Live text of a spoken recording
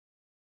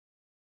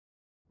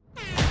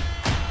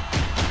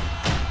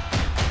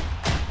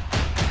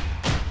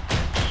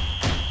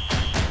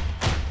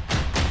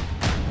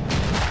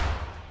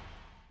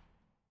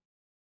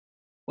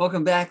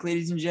Welcome back,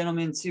 ladies and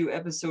gentlemen, to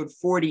episode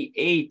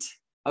 48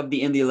 of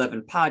the In the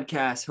 11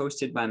 podcast,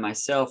 hosted by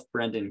myself,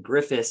 Brendan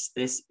Griffiths.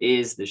 This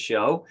is the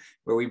show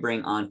where we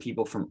bring on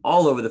people from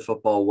all over the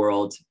football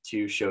world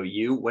to show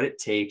you what it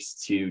takes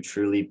to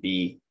truly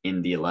be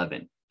in the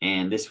 11.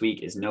 And this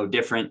week is no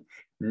different.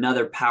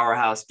 Another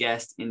powerhouse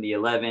guest in the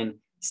 11,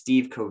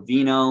 Steve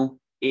Covino,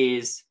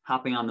 is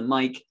hopping on the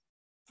mic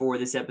for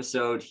this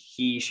episode.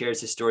 He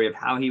shares his story of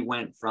how he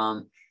went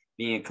from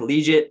being a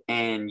collegiate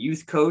and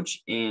youth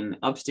coach in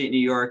upstate New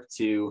York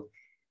to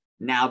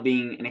now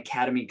being an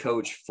academy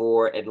coach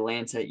for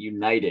Atlanta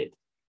United.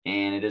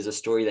 And it is a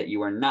story that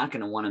you are not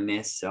going to want to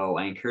miss. So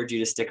I encourage you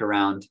to stick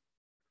around.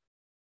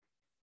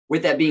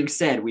 With that being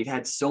said, we've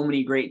had so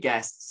many great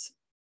guests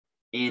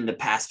in the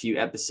past few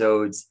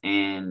episodes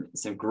and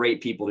some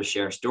great people to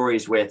share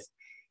stories with.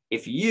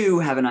 If you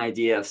have an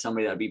idea of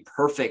somebody that would be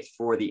perfect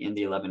for the In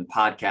the 11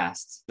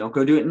 podcast, don't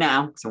go do it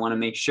now, because I want to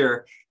make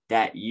sure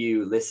that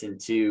you listen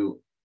to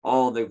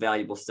all the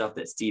valuable stuff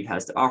that Steve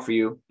has to offer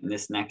you in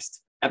this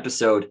next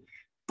episode.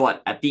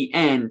 But at the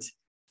end,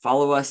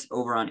 follow us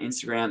over on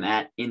Instagram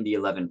at In the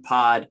 11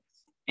 pod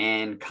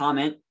and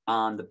comment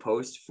on the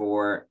post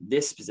for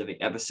this specific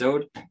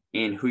episode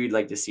and who you'd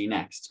like to see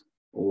next,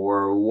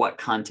 or what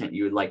content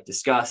you would like to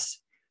discuss,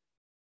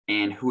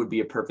 and who would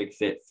be a perfect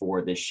fit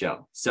for this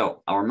show.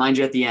 So I'll remind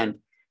you at the end,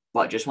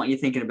 but just want you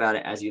thinking about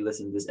it as you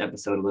listen to this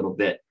episode a little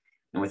bit.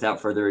 And without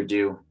further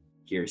ado,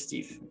 here's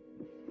Steve.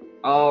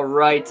 All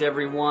right,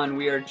 everyone.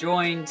 We are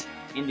joined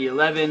in the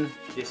 11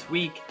 this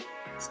week.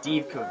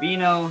 Steve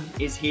Covino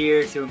is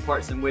here to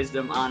impart some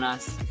wisdom on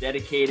us,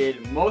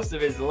 dedicated most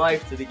of his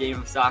life to the game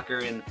of soccer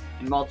in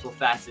multiple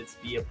facets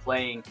via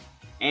playing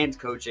and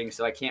coaching.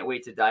 So I can't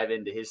wait to dive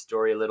into his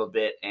story a little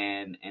bit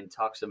and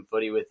talk some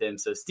footy with him.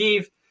 So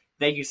Steve,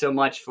 thank you so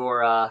much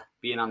for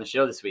being on the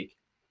show this week.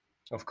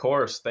 Of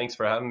course. Thanks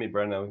for having me,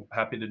 Brendan. I'm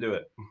happy to do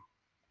it.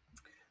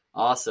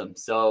 Awesome.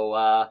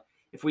 So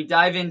if we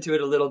dive into it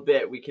a little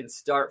bit, we can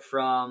start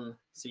from,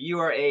 so you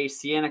are a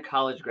Siena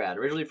College grad,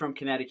 originally from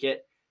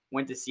Connecticut,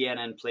 went to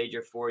Siena and played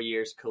your 4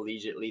 years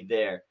collegiately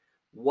there.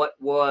 What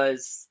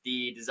was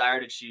the desire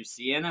to choose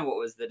Siena? What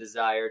was the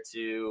desire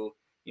to,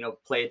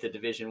 play at the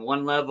Division I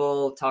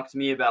level? Talk to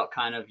me about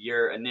kind of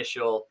your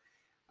initial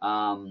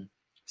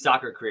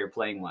soccer career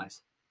playing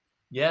wise.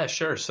 Yeah,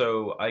 sure.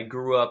 So I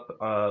grew up,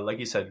 like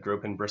you said, grew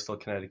up in Bristol,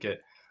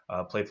 Connecticut,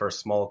 played for a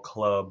small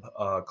club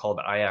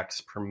called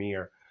Ajax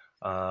Premier.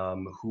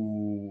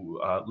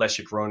 Who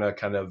Leszek Rona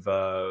kind of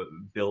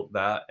built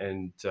that.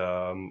 And,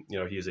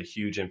 he is a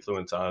huge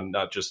influence on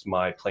not just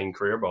my playing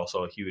career, but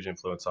also a huge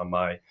influence on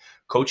my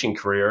coaching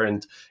career.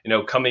 And,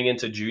 coming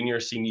into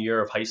senior year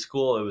of high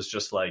school, it was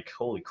just like,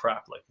 holy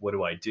crap, like, what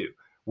do I do?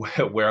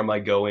 Where am I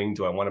going?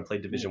 Do I want to play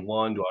Division I? Do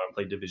I want to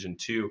play Division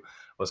II? I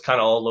was kind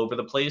of all over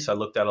the place. I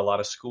looked at a lot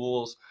of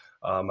schools.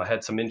 I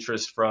had some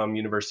interest from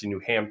University of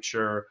New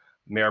Hampshire,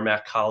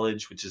 Merrimack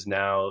College, which is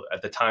now,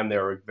 at the time, they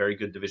were a very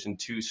good Division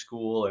II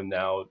school and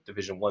now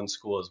Division I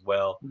school as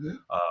well. Mm-hmm.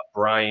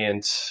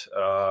 Bryant,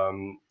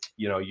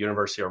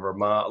 University of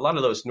Vermont, a lot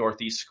of those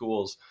Northeast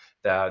schools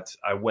that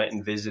I went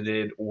and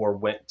visited or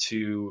went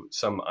to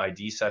some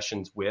ID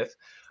sessions with.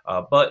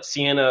 But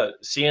Siena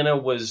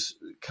was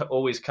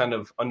always kind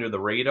of under the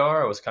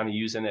radar. I was kind of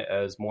using it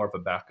as more of a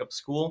backup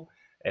school.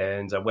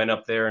 And I went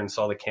up there and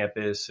saw the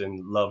campus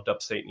and loved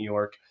upstate New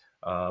York,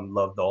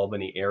 loved the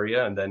Albany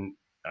area. And then,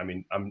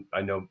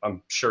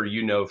 I'm sure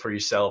for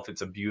yourself,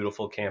 it's a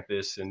beautiful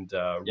campus and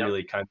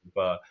really kind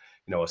of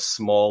a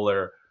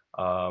smaller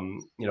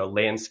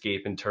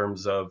landscape in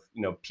terms of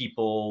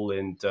people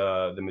and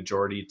the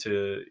majority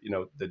to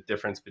the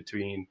difference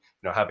between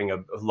having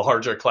a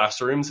larger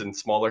classrooms and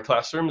smaller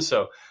classrooms.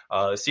 So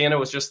Siena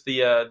was just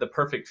the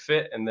perfect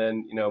fit, and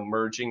then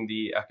merging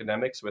the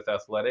academics with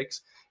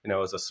athletics. It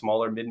was a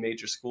smaller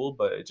mid-major school,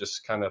 but it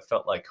just kind of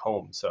felt like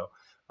home. So.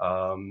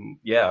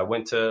 I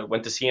went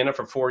to Siena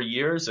for 4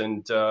 years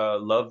and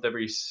loved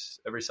every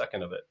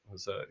second of it. It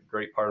was a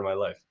great part of my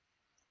life.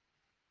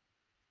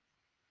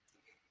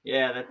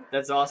 Yeah,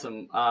 that's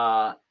awesome.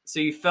 So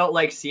you felt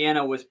like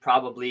Siena was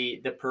probably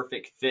the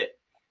perfect fit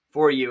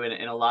for you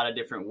in a lot of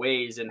different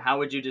ways. And how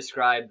would you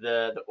describe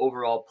the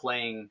overall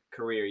playing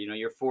career?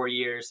 Your 4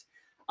 years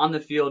on the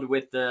field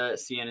with the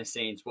Siena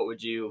Saints. What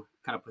would you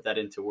kind of put that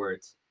into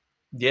words?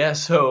 Yeah,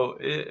 so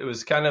it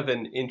was kind of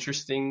an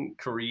interesting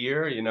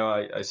career.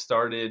 I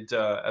started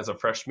as a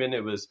freshman.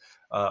 It was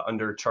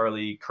under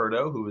Charlie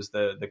Curto, who was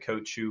the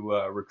coach who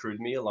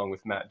recruited me, along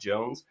with Matt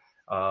Jones,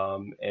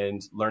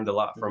 and learned a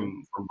lot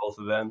from both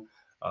of them.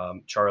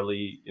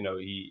 Charlie,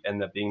 he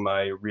ended up being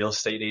my real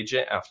estate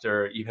agent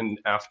after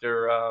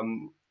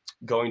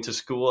going to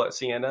school at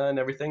Siena and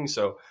everything.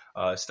 So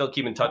still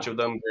keep in touch with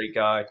them. Great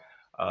guy.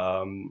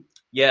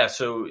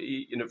 So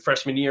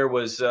freshman year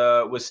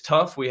was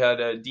tough. We had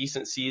a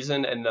decent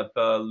season, ended up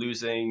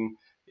losing,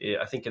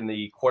 I think, in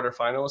the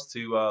quarterfinals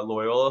to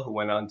Loyola, who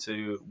went on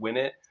to win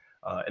it.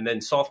 And then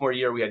sophomore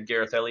year, we had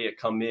Gareth Elliott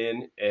come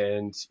in,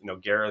 and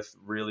Gareth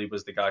really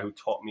was the guy who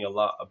taught me a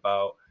lot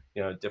about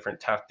different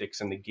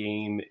tactics in the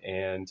game,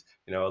 and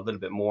a little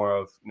bit more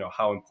of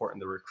how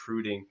important the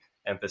recruiting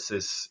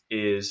emphasis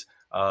is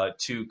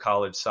to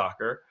college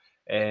soccer.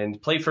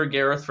 And played for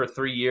Gareth for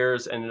 3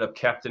 years. Ended up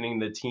captaining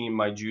the team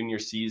my junior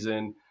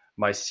season.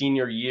 My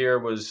senior year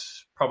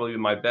was probably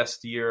my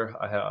best year.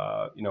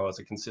 I was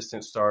a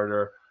consistent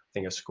starter. I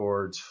think I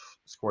scored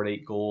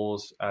 8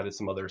 goals, added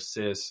some other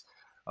assists,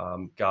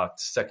 got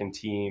second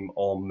team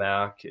all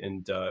MAC,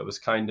 and it was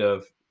kind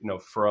of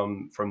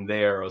from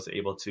there I was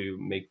able to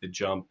make the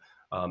jump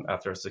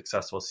after a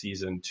successful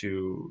season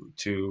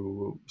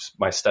to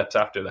my steps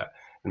after that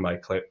in my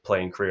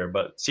playing career.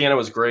 But Siena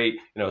was great.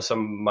 Some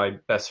of my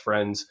best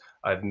friends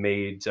I've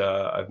made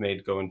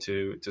going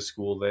to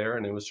school there,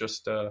 and it was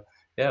just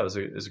it was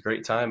a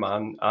great time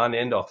on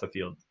and off the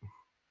field.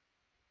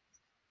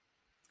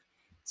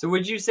 So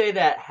would you say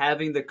that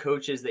having the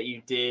coaches that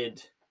you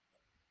did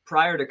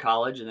prior to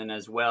college and then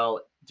as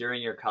well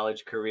during your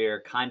college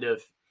career, kind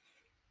of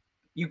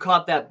you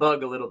caught that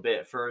bug a little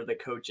bit for the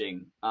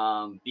coaching,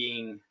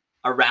 being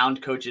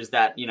around coaches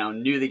that,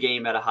 knew the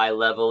game at a high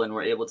level and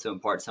were able to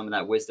impart some of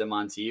that wisdom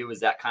onto you? Was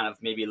that kind of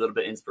maybe a little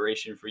bit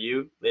inspiration for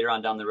you later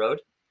on down the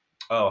road?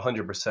 Oh,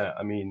 100%.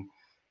 I mean,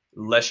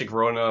 Leszek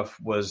Rona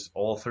was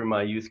all through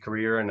my youth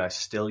career, and I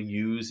still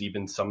use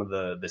even some of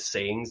the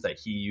sayings that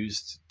he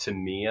used to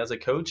me as a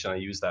coach, and I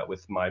use that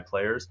with my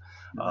players.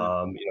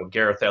 Mm-hmm.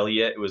 Gareth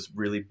Elliott was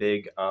really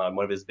big.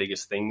 One of his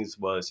biggest things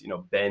was,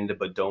 bend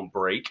but don't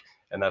break.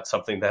 And that's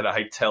something that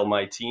I tell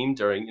my team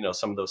during,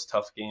 some of those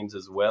tough games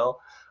as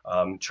well.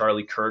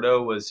 Charlie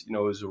Curto was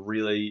a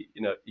really,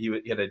 he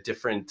had a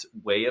different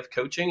way of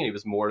coaching, and he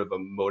was more of a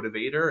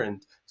motivator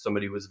and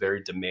somebody who was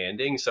very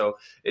demanding. So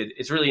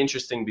it's really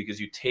interesting because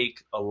you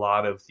take a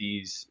lot of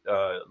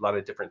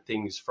different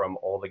things from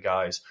all the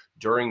guys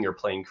during your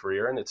playing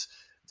career. And it's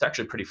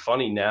actually pretty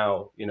funny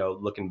now,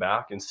 looking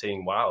back and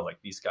saying, wow, like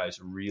these guys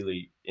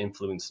really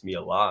influenced me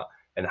a lot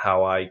and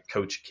how I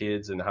coach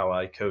kids and how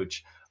I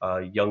coach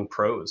young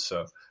pros.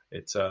 So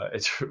it's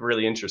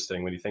really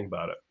interesting when you think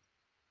about it.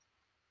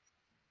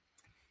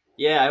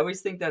 Yeah, I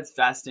always think that's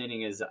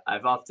fascinating. Is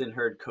I've often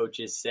heard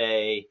coaches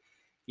say,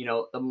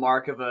 the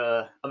mark of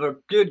a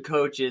good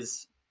coach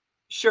is,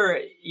 sure,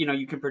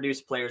 you can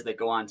produce players that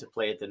go on to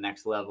play at the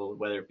next level,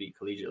 whether it be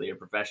collegiately or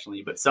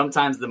professionally. But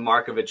sometimes the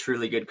mark of a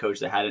truly good coach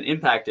that had an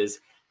impact is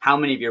how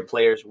many of your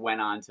players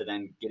went on to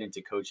then get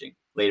into coaching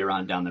later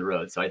on down the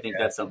road. So I think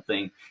that's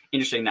something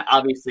interesting that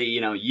obviously,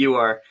 you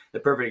are the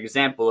perfect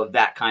example of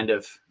that kind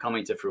of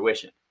coming to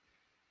fruition.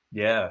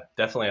 Yeah,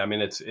 definitely. I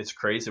mean, it's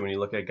crazy when you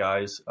look at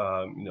guys,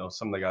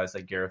 some of the guys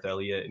like Gareth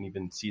Elliott and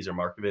even Cesar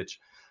Markovic,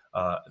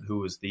 who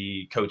was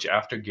the coach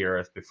after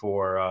Gareth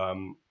before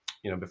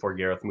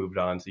Gareth moved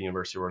on to the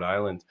University of Rhode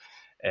Island.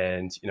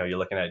 And, you're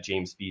looking at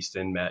James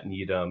Beeston, Matt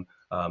Needham,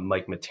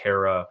 Mike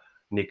Matera,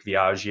 Nick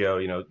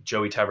Viaggio,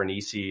 Joey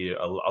Tavernisi,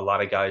 a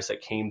lot of guys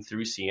that came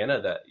through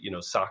Siena that,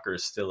 soccer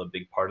is still a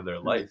big part of their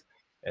life.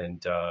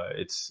 And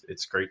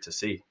it's great to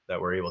see that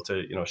we're able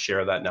to,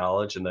 share that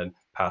knowledge and then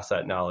pass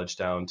that knowledge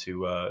down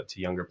to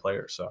younger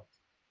players. So.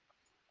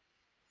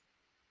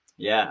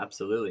 Yeah,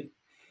 absolutely.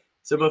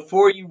 So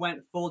before you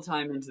went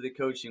full-time into the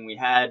coaching,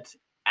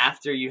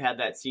 after you had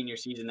that senior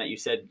season that you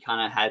said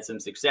kind of had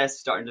some success,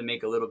 starting to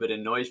make a little bit of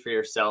noise for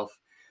yourself,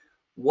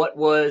 what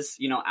was,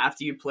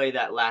 after you play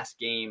that last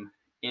game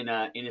in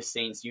a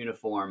Saints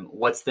uniform,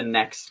 what's the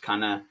next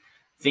kind of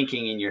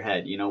thinking in your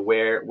head?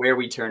 Where are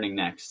we turning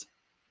next?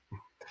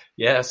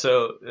 Yeah.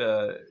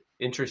 So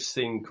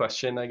interesting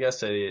question, I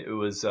guess. It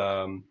was,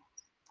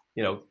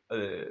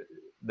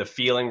 the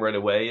feeling right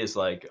away is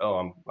like,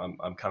 oh,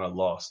 I'm kind of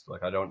lost.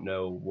 Like, I don't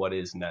know what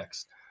is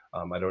next.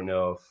 I don't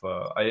know if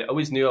I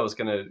always knew I was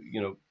going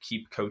to,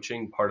 keep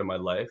coaching part of my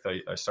life.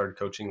 I started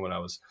coaching when I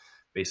was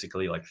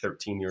basically like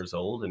 13 years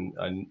old.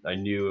 And I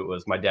knew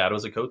my dad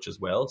was a coach as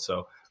well.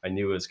 So I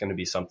knew it was going to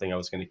be something I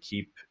was going to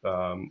keep,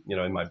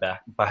 in my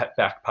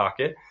back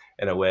pocket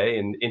in a way.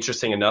 And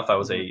interesting enough, I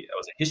was a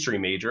history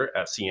major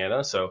at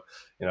Siena. So,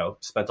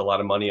 spent a lot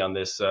of money on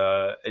this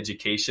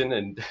education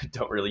and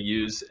don't really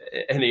use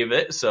any of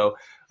it. So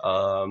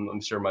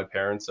I'm sure my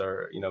parents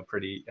are,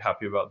 pretty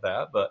happy about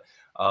that. But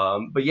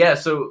yeah,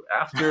 so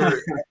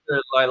after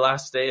my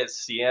last day at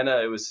Siena,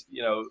 it was,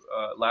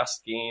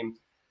 last game,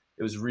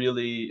 it was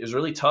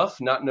really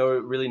tough, not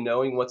really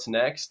knowing what's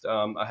next.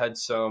 I had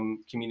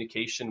some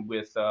communication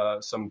with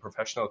some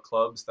professional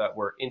clubs that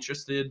were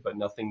interested, but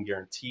nothing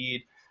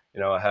guaranteed.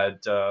 I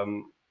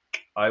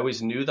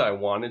always knew that I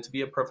wanted to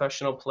be a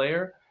professional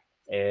player,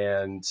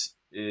 and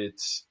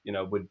it,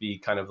 would be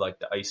kind of like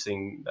the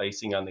icing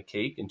on the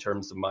cake in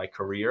terms of my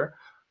career.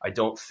 I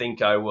don't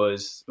think I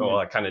was, well,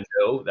 I kind of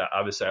know that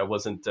obviously I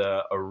wasn't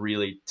a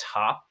really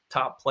top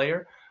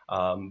player.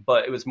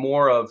 But it was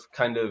more of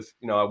kind of,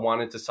 I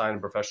wanted to sign a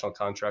professional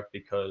contract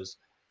because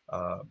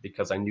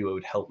I knew it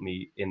would help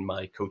me in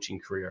my coaching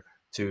career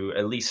to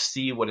at least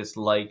see what it's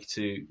like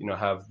to,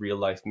 have real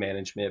life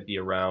management, be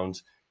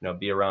around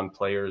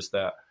players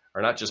that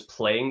are not just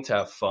playing to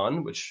have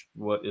fun, which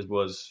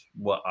was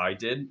what I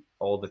did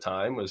all the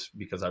time, was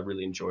because I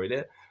really enjoyed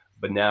it,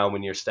 But now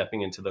when you're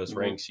stepping into those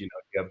ranks, you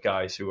have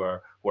guys who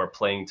are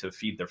playing to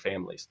feed their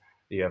families.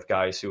 You have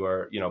guys who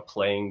are,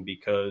 playing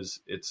because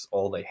it's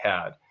all they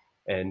had.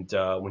 And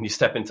when you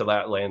step into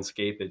that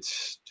landscape,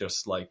 it's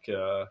just like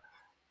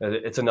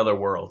it's another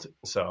world.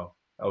 So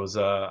I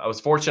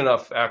was fortunate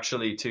enough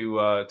actually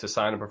to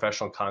sign a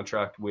professional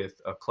contract with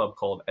a club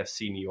called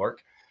FC New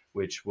York,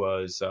 which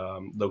was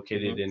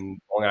located in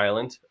Long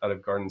Island, out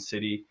of Garden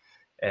City,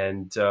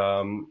 and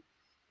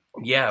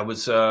it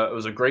was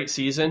a great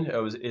season.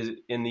 It was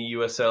in the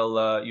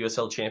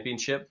USL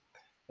Championship,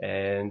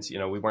 and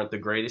we weren't the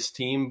greatest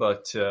team,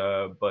 but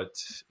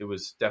it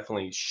was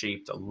definitely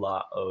shaped a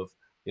lot of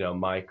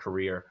my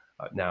career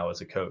now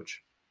as a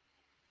coach.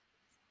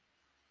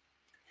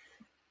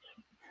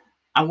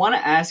 I want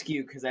to ask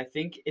you, because I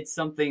think it's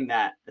something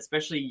that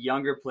especially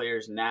younger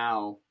players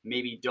now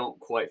maybe don't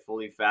quite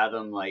fully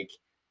fathom, like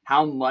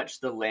how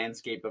much the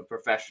landscape of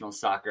professional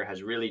soccer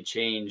has really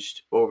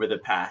changed over the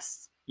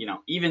past,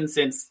 even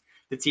since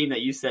the team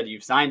that you said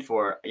you've signed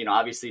for,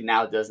 obviously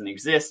now doesn't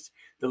exist.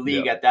 The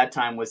league at that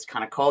time was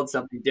kind of called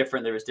something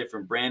different. There was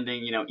different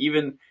branding,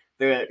 even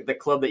the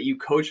club that you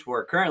coach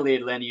for currently,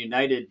 Atlanta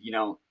United,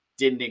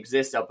 didn't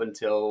exist up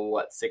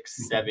until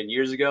 6-7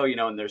 years ago,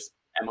 and there's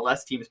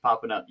MLS teams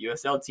popping up,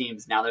 USL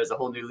teams. Now there's a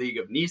whole new league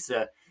of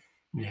NISA.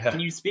 Yeah. Can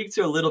you speak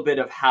to a little bit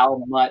of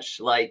how much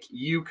like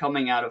you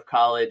coming out of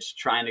college,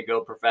 trying to go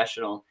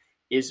professional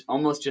is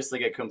almost just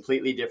like a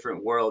completely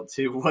different world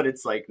to what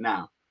it's like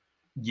now?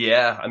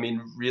 Yeah. I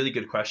mean, really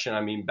good question.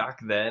 I mean, back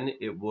then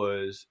it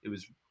was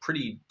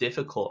pretty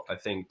difficult, I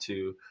think,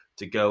 to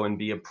go and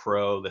be a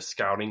pro. The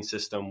scouting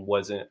system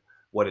wasn't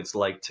what it's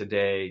like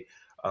today.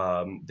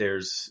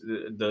 There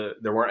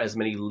weren't as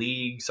many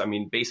leagues. I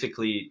mean,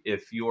 basically,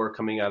 if you're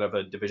coming out of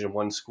a Division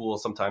I school,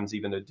 sometimes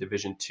even a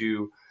Division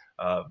II,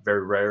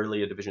 very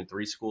rarely a Division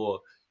III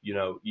school,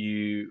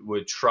 you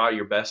would try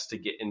your best to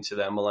get into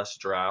the MLS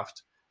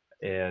draft,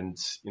 and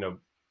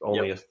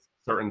only a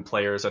certain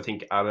players. I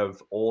think out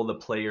of all the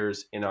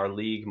players in our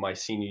league, my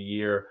senior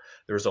year,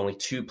 there was only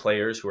 2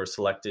 players who were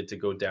selected to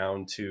go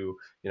down to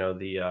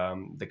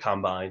the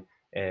combine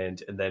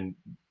and then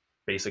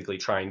basically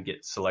try and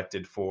get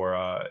selected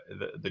for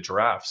the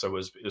draft. So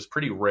it was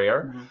pretty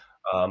rare.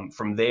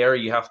 From there,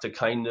 you have to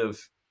kind of,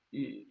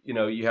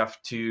 you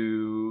have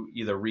to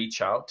either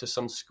reach out to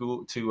some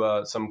school,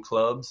 to some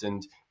clubs,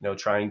 and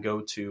try and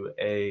go to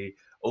a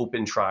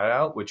open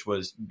tryout, which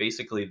was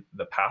basically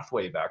the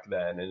pathway back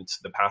then, and it's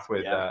the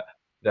pathway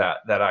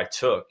that I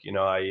took.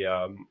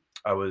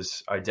 I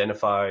was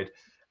identified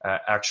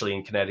actually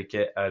in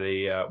Connecticut at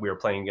we were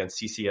playing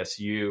against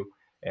CCSU.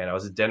 And I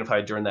was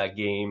identified during that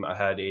game. I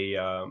had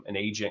an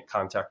agent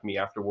contact me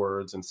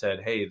afterwards and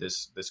said, "Hey,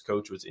 this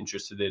coach was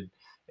interested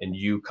in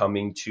you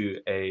coming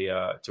to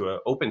an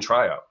open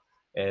tryout."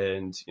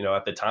 And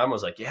at the time, I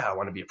was like, "Yeah, I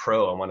want to be a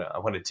pro. I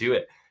want to do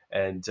it."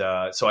 And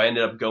so I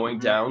ended up going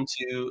down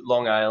to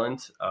Long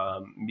Island,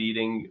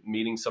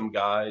 meeting some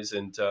guys,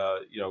 and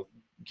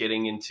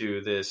getting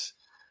into this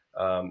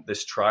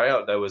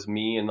tryout that was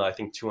me and I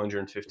think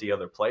 250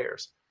 other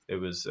players. It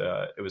was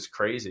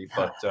crazy,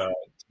 but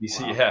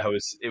yeah,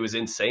 it was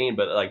insane.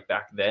 But like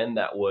back then,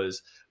 that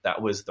was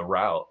the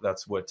route.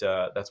 That's what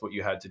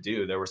you had to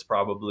do. There was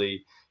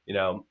probably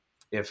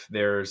if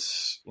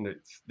there's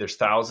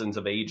thousands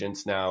of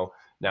agents now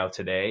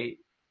today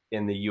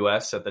in the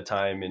U.S. at the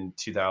time in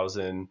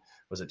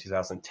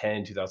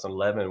 2010,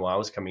 2011 when I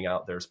was coming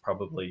out. There's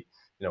probably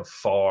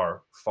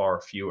far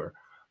fewer.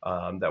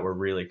 That were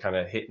really kind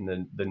of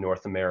hitting the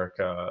North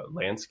America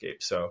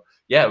landscape. So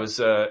yeah, it was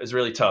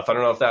really tough. I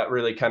don't know if that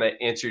really kind of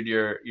answered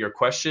your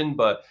question,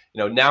 but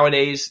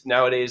nowadays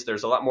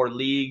there's a lot more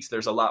leagues.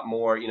 There's a lot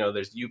more,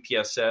 there's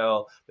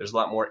UPSL. There's a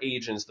lot more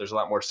agents. There's a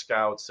lot more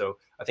scouts. So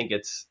I think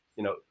it's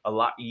a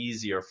lot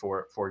easier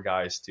for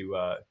guys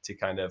to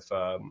kind of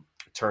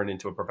turn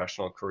into a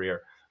professional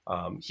career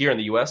here in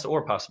the U.S.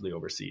 or possibly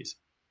overseas.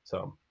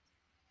 So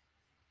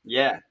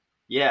yeah,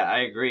 I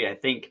agree. I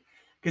think.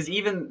 Because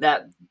even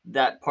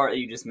that part that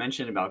you just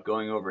mentioned about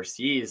going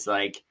overseas,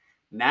 like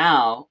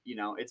now,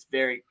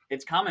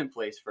 it's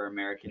commonplace for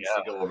Americans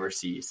to go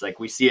overseas. Like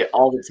we see it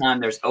all the time.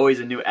 There's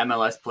always a new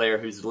MLS player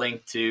who's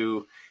linked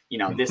to,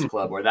 this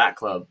club or that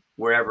club,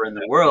 wherever in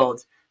the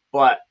world.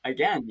 But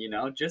again,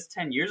 just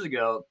 10 years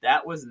ago,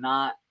 that was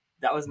not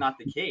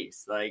the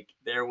case. Like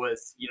there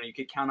was, you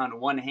could count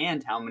on one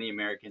hand how many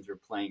Americans were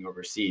playing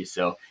overseas.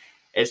 So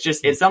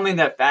it's something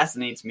that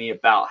fascinates me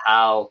about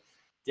how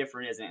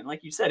different is it. And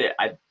like you said,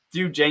 I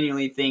do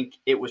genuinely think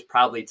it was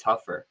probably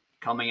tougher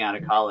coming out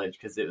of college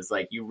because it was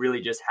like you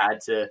really just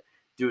had to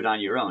do it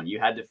on your own. You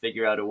had to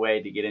figure out a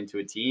way to get into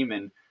a team,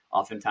 and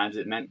oftentimes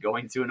it meant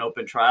going to an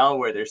open trial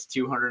where there's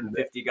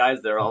 250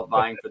 guys that are all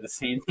vying for the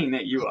same thing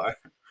that you are.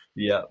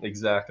 Yeah,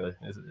 exactly.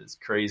 It's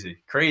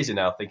crazy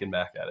now thinking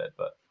back at it,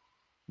 but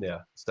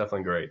yeah, it's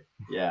definitely great.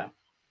 Yeah.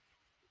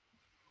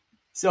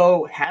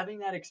 So having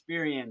that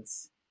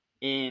experience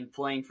in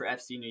playing for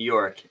FC New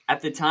York.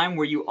 At the time,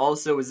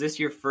 was this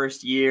your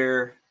first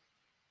year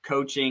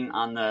coaching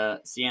on the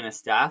Siena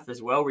staff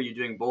as well? Were you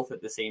doing both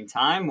at the same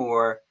time,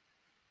 or?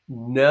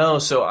 No,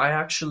 so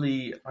I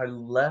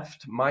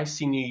left my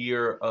senior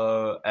year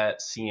at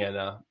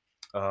Siena.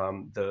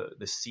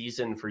 The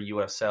season for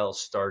USL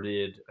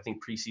started, I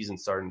think preseason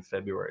started in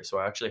February, so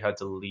I actually had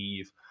to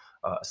leave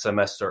a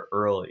semester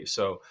early.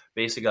 So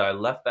basically, I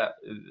left. I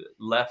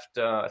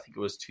think it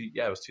was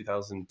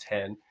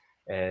 2010,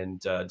 and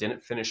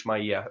didn't finish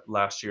my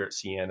last year at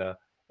Siena,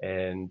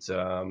 and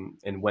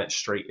went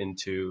straight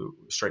into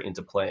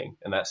playing.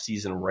 And that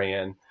season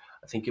ran,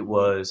 I think it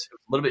was a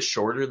little bit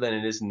shorter than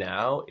it is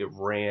now. It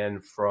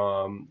ran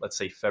from, let's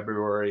say,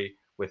 February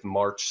with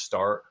March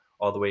start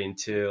all the way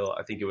until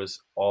I think it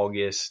was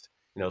August,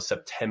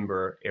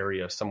 September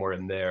area, somewhere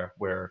in there,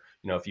 where,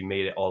 if you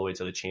made it all the way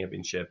to the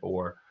championship,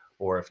 or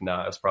if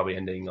not, it was probably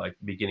ending like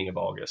beginning of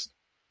August.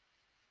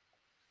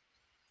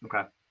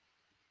 Okay.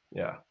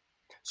 Yeah.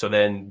 So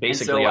then And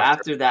basically so after,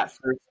 after that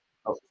first,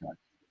 oh, sorry.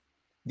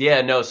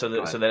 yeah, no. Go So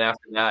ahead. then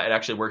after that, it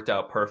actually worked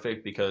out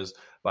perfect because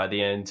by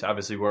the end,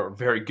 obviously, we weren't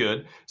very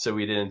good, so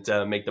we didn't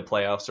make the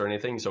playoffs or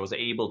anything. So I was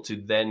able to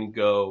then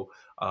go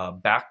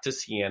back to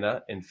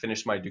Siena and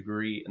finish my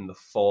degree in the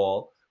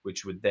fall,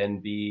 which would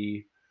then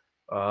be,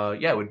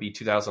 it would be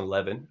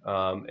 2011,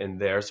 and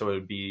there. So it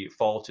would be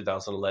fall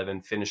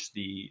 2011. Finish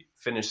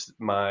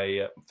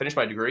my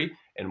degree,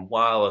 and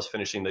while I was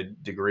finishing the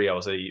degree, I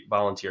was a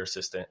volunteer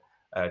assistant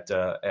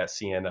at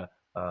Siena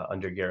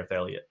under Gareth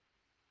Elliott.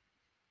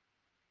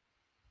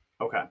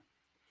 Okay.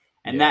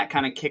 And Yeah. that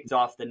kind of kicked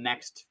off the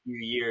next few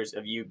years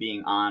of you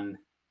being on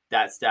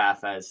that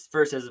staff as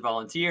first as a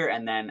volunteer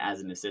and then as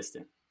an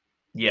assistant.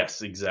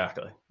 Yes,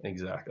 exactly.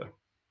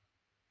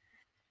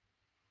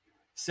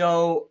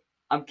 So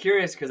I'm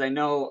curious because I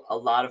know a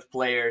lot of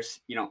players,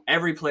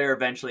 every player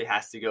eventually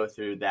has to go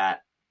through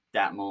that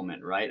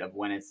moment, right? Of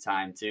when it's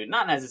time to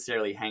not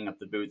necessarily hang up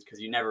the boots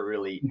because you never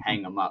really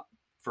hang them up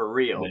for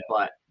real,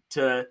 but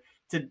to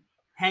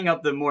hang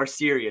up the more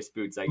serious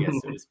boots, I guess,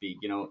 so to speak.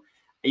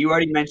 You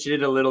already mentioned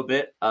it a little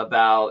bit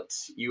about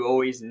you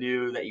always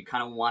knew that you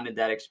kind of wanted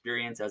that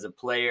experience as a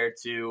player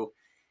to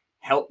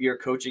help your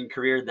coaching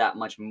career that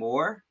much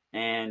more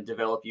and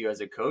develop you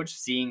as a coach,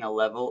 seeing a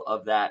level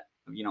of that,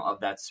 of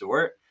that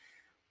sort.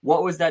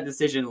 What was that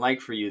decision like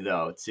for you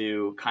though,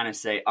 to kind of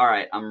say, all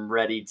right, I'm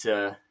ready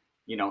to,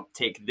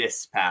 take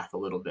this path a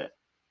little bit?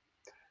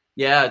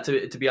 Yeah,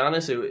 to be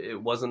honest,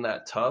 it wasn't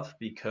that tough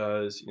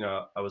because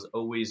I was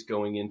always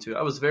going into.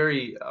 I was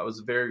very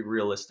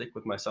realistic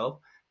with myself.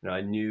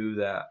 I knew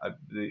that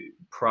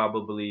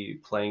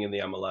probably playing in the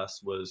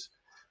MLS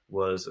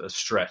was a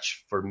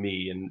stretch for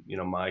me and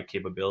my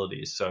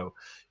capabilities. So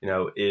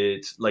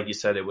it's like you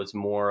said, it was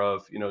more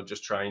of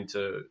just trying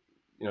to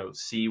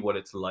see what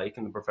it's like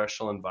in the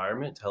professional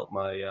environment to help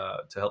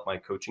my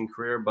coaching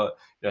career. But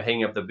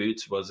hanging up the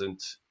boots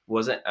wasn't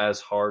as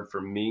hard for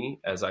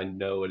me as I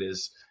know it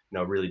is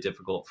really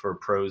difficult for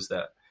pros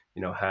that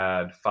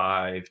had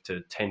 5 to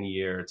 10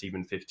 year to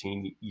even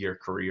 15-year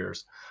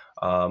careers.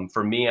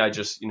 For me, I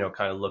just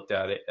kind of looked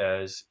at it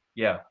as,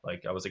 yeah,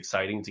 like I was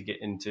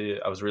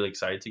really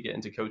excited to get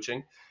into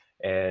coaching,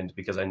 and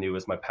because I knew it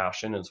was my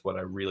passion, it's what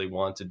I really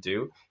wanted to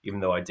do,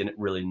 even though I didn't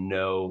really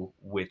know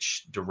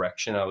which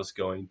direction I was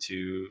going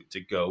to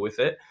go with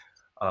it.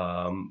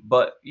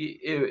 But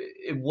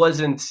it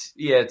wasn't,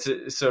 yeah.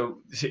 So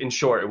in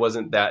short, it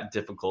wasn't that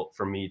difficult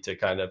for me to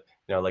kind of,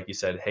 like you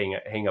said,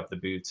 hang up the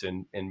boots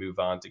and move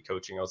on to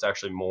coaching. I was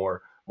actually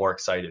more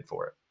excited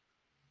for it.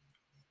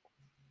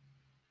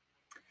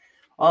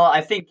 Well,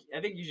 I think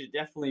you should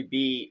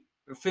definitely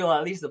feel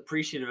at least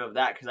appreciative of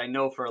that because I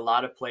know for a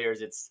lot of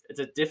players it's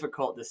a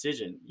difficult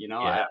decision.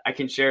 Yeah. I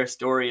can share a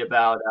story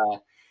about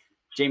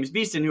James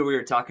Beeston, who we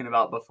were talking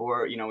about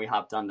before, we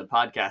hopped on the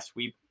podcast.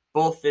 We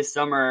both this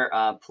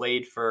summer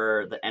played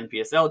for the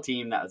NPSL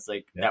team Yeah.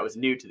 that was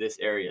new to this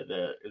area.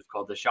 It was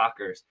called the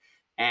Shockers.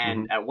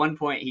 And Hmm. at one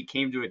point he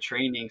came to a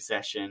training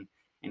session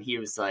and he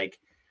was like,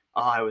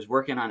 "Oh, I was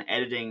working on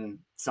editing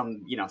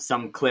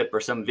some clip or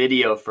some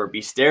video for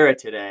Bistera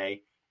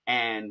today.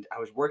 And I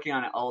was working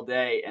on it all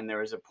day. And there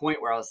was a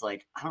point where I was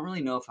like, I don't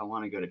really know if I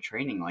want to go to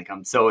training. Like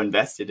I'm so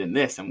invested in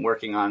this. I'm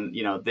working on,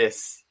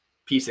 this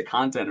piece of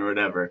content or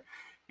whatever."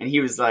 And he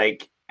was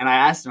like, and I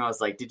asked him, I was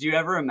like, did you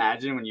ever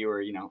imagine when you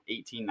were,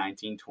 18,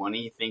 19,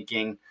 20,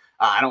 thinking,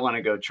 I don't want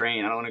to go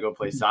train. I don't want to go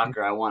play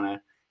soccer. I want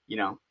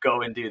to,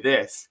 go and do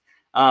this.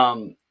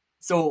 Um,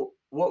 so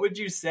what would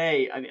you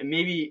say? I mean,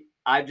 maybe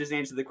I've just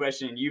answered the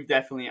question and you've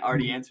definitely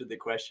already answered the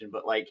question,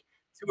 but like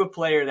to a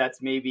player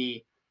that's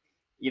maybe,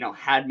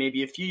 had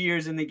maybe a few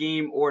years in the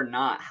game or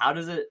not, how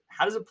does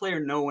a player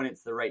know when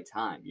it's the right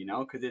time,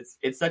 because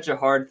it's such a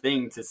hard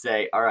thing to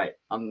say, all right,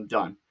 I'm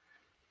done.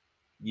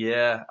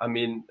 Yeah, I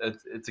mean,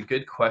 it's a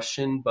good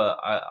question, but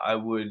I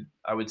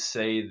would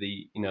say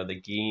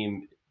the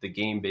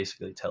game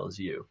basically tells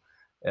you,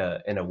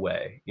 in a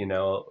way.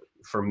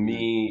 For Mm-hmm.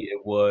 me,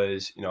 it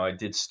was, I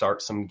did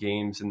start some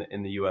games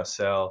in the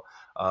USL.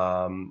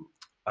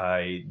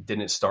 I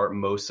didn't start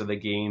most of the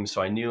games,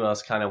 so I knew I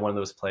was kind of one of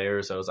those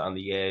players. I was on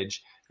the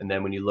edge, and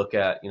then when you look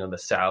at the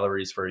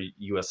salaries for a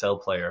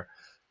USL player,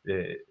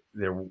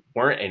 there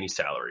weren't any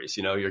salaries.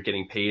 You're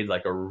getting paid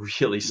like a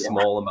really Yeah.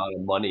 small amount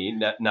of money,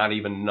 not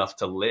even enough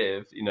to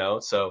live.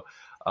 So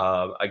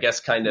I guess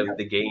kind Yeah. of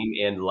the game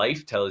and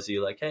life tells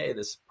you like, hey,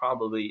 this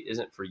probably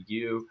isn't for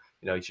you.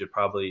 You should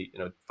probably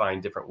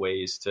find different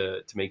ways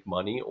to make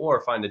money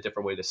or find a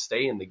different way to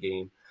stay in the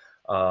game.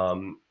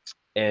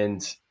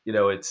 And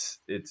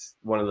it's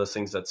one of those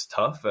things that's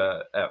tough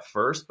at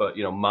first, but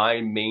my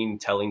main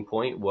telling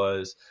point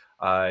was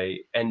I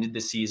ended the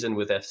season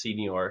with FC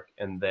New York,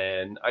 and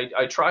then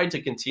I tried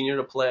to continue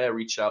to play. I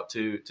reached out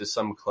to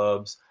some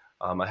clubs.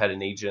 I had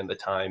an agent at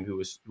the time who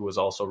was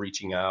also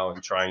reaching out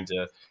and trying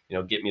to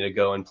get me to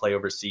go and play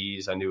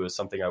overseas. I knew it was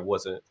something I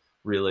wasn't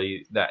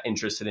really that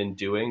interested in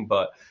doing,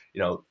 but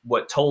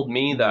what told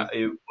me Mhm. that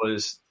it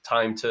was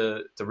time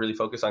to really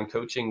focus on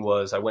coaching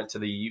was I went to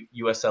the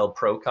USL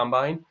Pro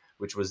Combine,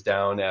 which was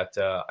down at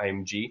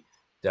IMG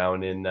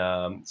down in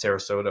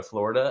Sarasota,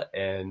 Florida,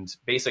 and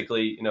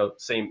basically,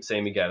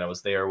 same again. I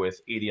was there with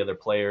 80 other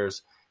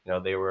players.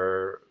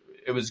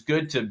 It was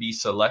good to be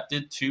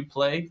selected to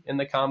play in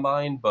the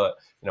combine, but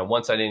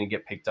once I didn't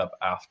get picked up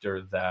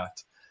after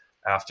that,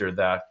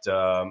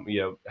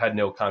 had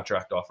no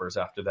contract offers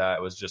after that.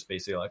 It was just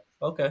basically like,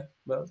 okay,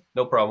 well,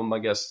 no problem. I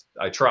guess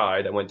I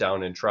tried. I went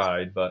down and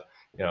tried, but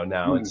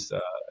now Hmm.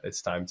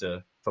 it's time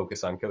to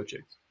focus on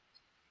coaching.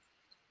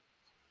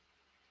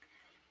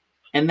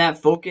 And that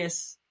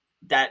focus,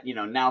 that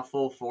now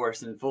full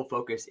force and full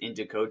focus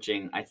into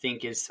coaching, I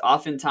think is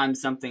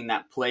oftentimes something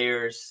that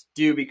players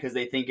do because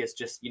they think it's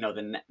just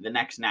the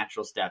next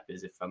natural step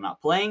is, if I'm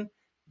not playing,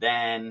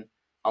 then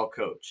I'll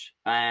coach.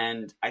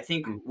 And I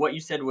think Mm. what you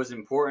said was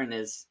important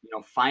is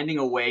finding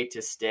a way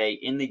to stay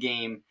in the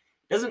game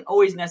doesn't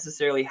always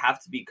necessarily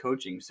have to be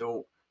coaching.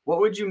 So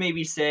what would you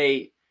maybe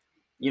say,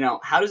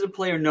 how does a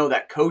player know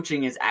that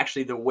coaching is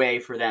actually the way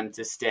for them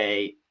to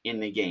stay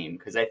in the game?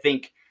 Because I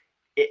think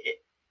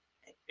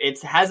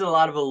it has a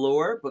lot of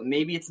allure, but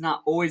maybe it's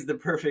not always the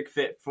perfect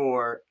fit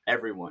for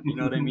everyone. You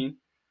know what I mean?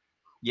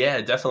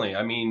 Yeah, definitely.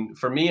 I mean,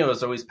 for me, I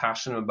was always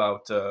passionate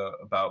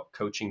about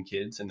coaching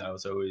kids, and I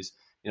was always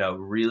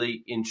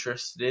really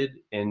interested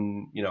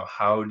in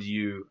how do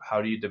you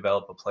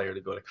develop a player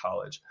to go to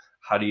college?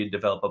 How do you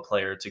develop a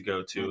player to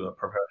go to a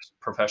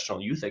professional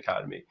youth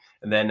academy?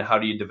 And then how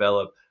do you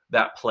develop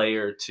that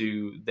player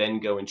to then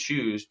go and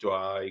choose, do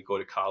I go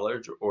to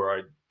college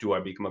or do I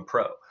become a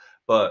pro?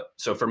 But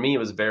so for me, it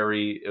was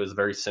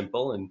very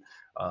simple and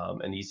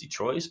an easy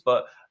choice.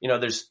 But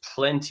there's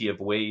plenty of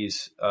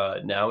ways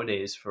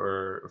nowadays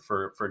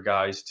for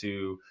guys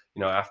to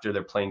after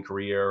their playing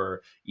career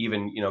or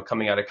even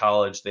coming out of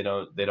college, they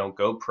don't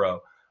go pro.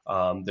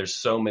 There's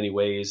so many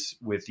ways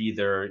with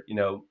either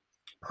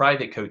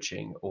private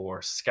coaching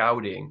or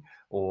scouting,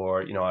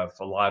 or I have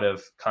a lot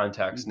of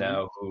contacts Mm-hmm.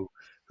 now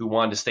who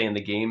want to stay in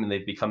the game and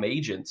they've become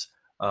agents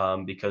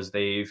because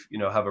they've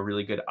have a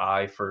really good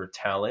eye for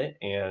talent,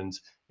 and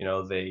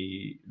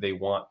they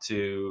want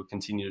to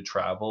continue to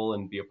travel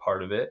and be a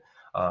part of it.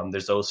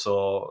 There's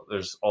also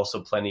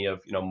plenty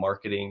of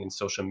marketing and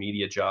social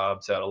media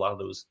jobs at a lot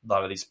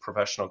of these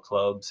professional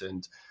clubs,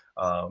 and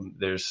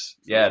there's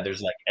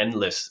like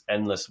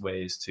endless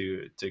ways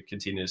to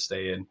continue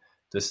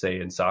to stay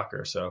in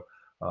soccer. So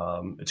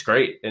it's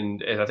great,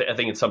 and I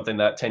think it's something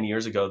that 10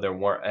 years ago there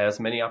weren't as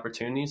many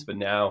opportunities, but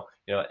now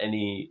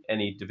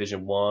any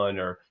Division 1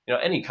 or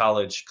any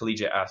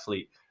collegiate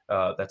athlete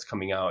that's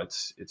coming out,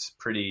 it's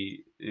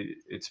pretty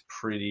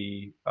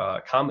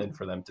common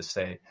for them to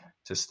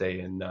stay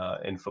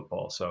in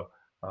football. So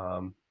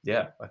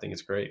yeah, I think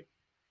it's great.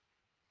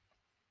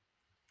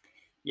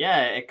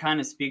 Yeah, it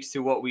kind of speaks to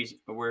what we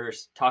were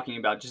talking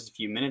about just a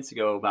few minutes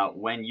ago about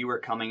when you were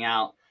coming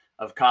out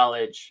of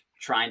college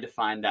trying to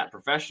find that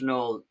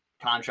professional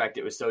contract.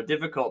 It was so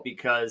difficult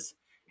because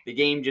the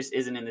game just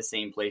isn't in the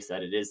same place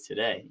that it is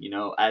today.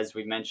 As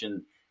we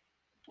mentioned,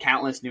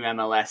 countless new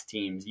MLS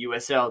teams,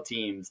 USL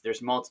teams.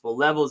 There's multiple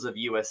levels of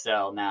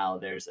USL now.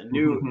 There's a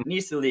new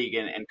NISA league,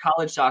 and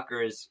college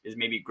soccer is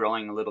maybe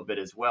growing a little bit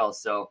as well.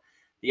 So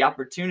the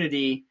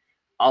opportunity,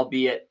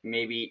 albeit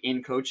maybe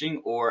in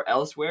coaching or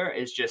elsewhere,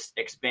 is just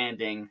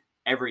expanding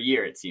every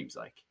year, it seems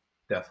like.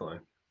 Definitely.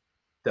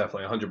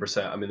 Definitely,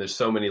 100%. I mean, there's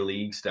so many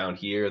leagues down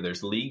here.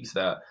 There's leagues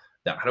that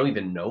I don't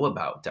even know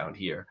about down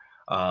here.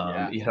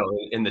 Yeah.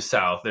 In the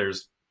South,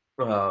 there's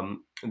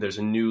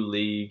a new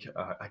league.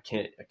 I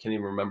can't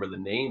even remember the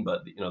name,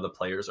 but the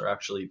players are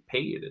actually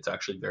paid. It's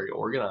actually very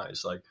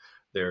organized. Like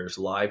there's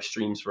live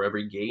streams for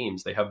every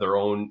games. They have their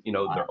own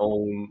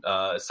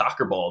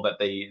soccer ball that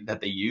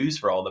they use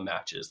for all the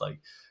matches. Like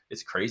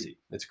it's crazy.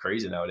 It's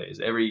crazy nowadays.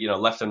 Every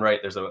left and right,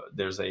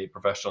 there's a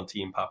professional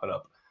team popping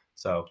up.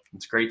 So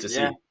it's great to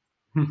Yeah. see.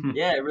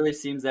 Yeah, it really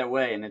seems that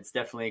way. And it's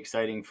definitely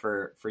exciting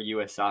for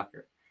US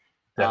soccer.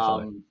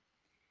 Definitely.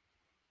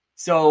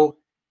 So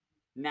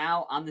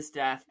now on the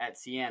staff at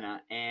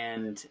Siena,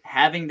 and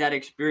having that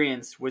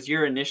experience, was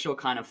your initial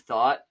kind of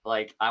thought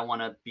like, I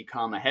want to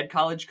become a head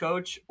college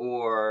coach?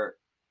 Or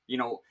you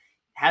know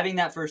having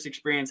that first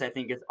experience, I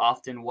think, is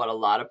often what a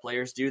lot of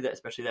players do, that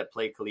especially that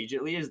play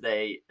collegiately, is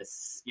they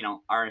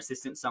are an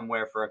assistant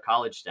somewhere for a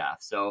college staff.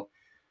 So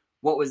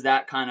what was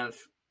that kind of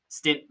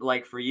stint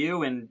like for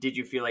you? And did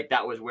you feel like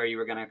that was where you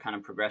were going to kind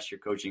of progress your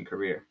coaching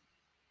career?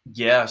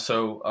 Yeah,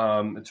 so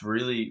it's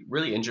really,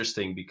 really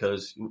interesting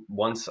because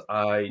once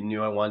I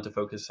knew I wanted to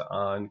focus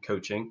on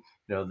coaching,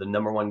 the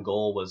number one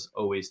goal was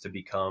always to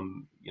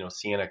become,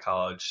 Siena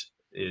College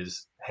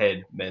is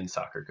head men's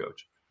soccer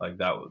coach. Like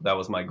that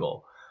was my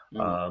goal.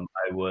 Mm,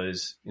 I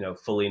was,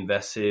 fully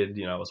invested.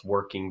 I was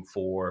working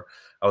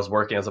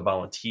as a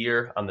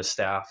volunteer on the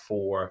staff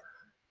for,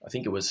 I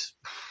think it was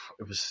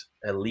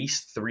at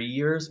least 3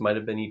 years, might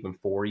have been even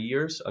 4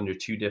 years under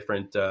two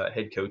different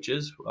head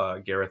coaches,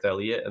 Gareth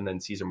Elliott and then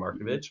Cesar mhm.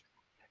 Markovic.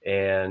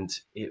 And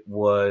it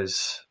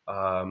was,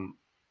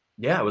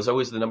 yeah, it was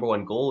always the number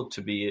one goal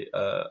to be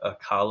a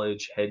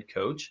college head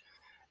coach.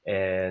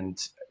 And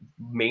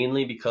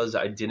mainly because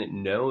I didn't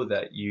know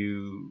that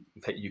you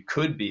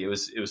could be.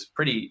 It's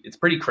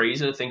pretty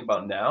crazy to think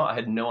about now. I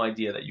had no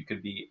idea that you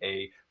could be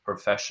a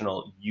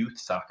professional youth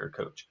soccer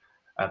coach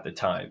at the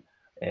time.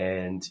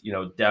 And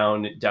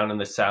down in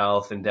the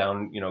South and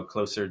down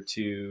closer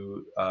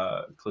to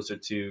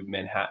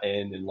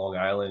Manhattan and Long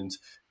Island,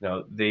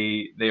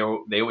 they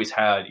always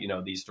had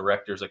these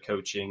directors of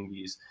coaching,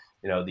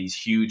 these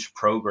huge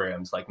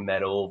programs like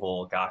Med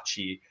Oval,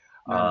 Gotchi,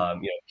 Uh,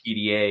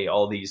 PDA,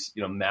 all these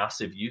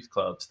massive youth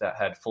clubs that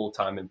had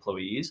full-time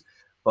employees.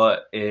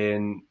 But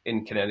in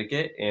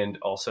Connecticut and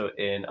also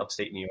in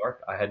upstate New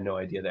York, I had no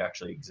idea they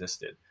actually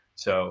existed.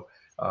 So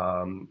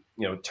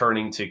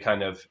turning to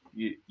kind of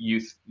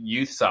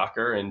youth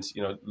soccer, and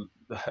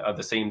at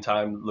the same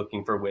time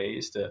looking for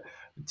ways to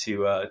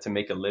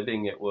make a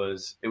living, it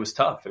was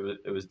tough.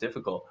 It was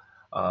difficult.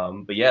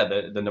 But yeah,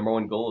 the number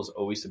one goal is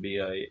always to be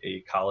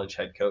a college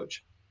head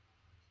coach.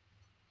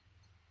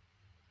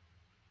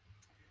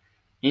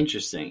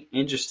 Interesting.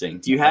 Interesting.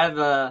 Do you have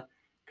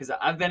because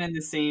I've been in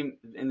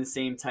the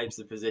same types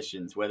of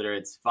positions, whether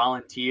it's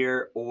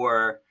volunteer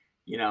or,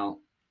 you know,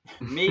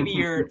 maybe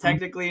you're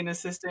technically an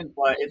assistant,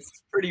 but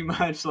it's pretty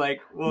much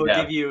like we'll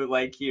Yeah, give you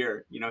like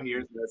here,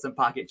 here's some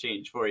pocket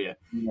change for you.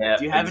 yeah,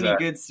 Do you have any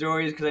exactly. good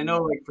stories? Because I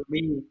know, like for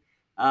me,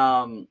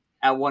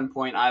 at one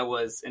point I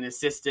was an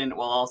assistant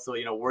while also,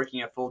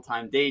 working a full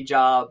time day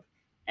job,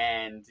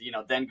 and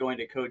then going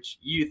to coach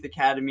youth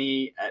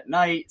academy at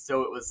night.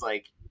 So it was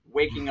like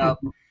waking up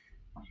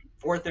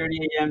 4:30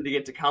 a.m. to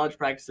get to college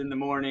practice in the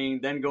morning,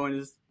 then going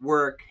to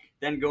work,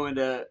 then going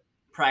to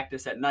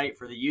practice at night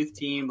for the youth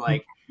team.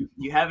 Like, do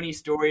you have any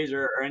stories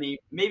or any,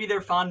 maybe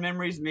they're fond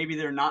memories, maybe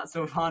they're not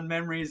so fond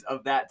memories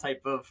of that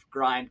type of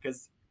grind?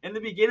 Because in the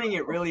beginning,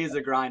 it really is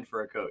a grind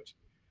for a coach.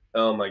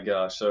 Oh my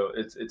gosh. So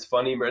it's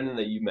funny, Brendan,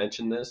 that you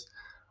mentioned this.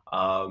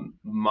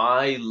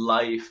 My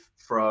life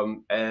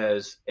from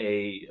as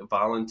a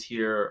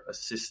volunteer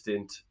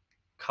assistant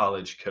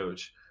college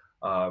coach,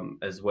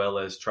 as well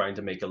as trying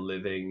to make a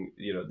living,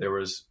 there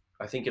was,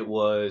 I think it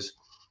was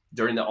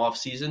during the off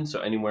season.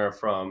 So anywhere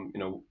from,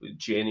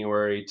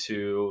 January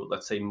to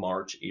let's say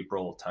March,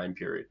 April time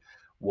period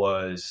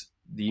was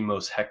the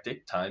most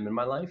hectic time in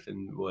my life,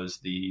 and was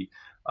the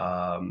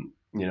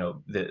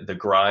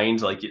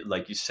grind,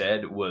 like you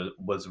said,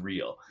 was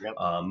real. Yep.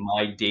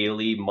 My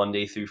daily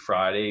Monday through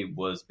Friday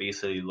was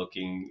basically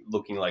looking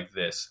like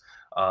this.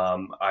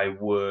 I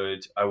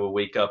would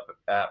wake up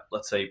at,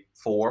 let's say,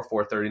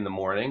 4:30 in the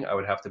morning. I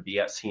would have to be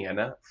at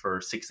Siena for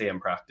 6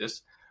 a.m.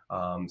 practice.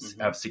 Hmm.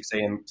 Have 6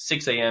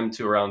 a.m.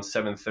 to around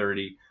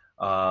 7:30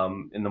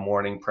 in the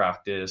morning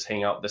practice,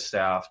 hang out with the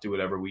staff, do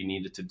whatever we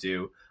needed to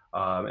do.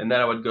 And then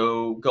I would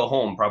go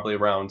home probably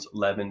around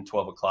 11,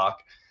 12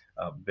 o'clock.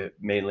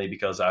 Mainly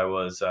because I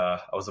was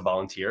a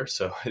volunteer,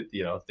 so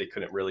they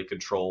couldn't really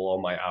control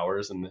all my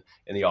hours in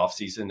the off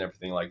season and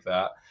everything like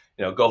that.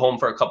 Go home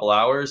for a couple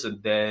hours,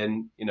 and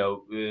then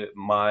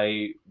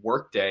my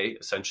work day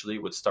essentially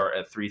would start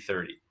at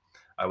 3:30.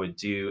 I would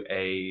do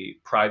a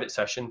private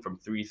session from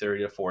 3:30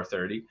 to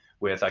 4:30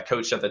 with, I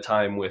coached at the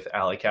time with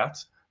Alley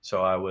Cats,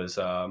 so I was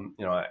an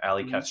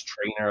Alley Hmm. Cats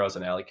trainer. I was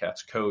an Alley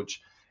Cats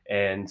coach.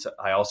 And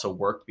I also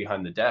worked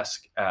behind the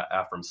desk at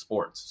Afram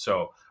Sports.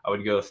 So I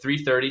would go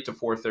 3:30 to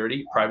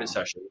 4:30 private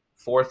session.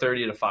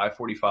 4:30 to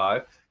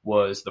 5:45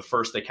 was the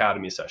first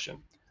academy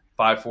session.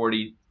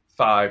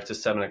 5:45 to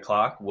 7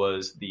 o'clock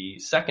was the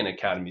second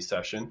academy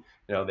session.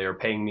 They were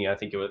paying me, I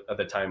think at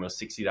the time it was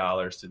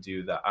 $60 to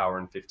do the hour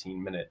and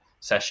 15-minute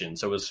session.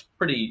 So it was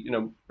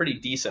pretty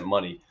decent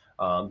money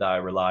that I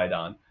relied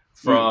on. Mm.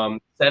 From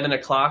 7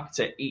 o'clock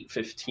to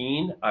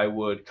 8:15, I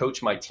would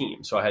coach my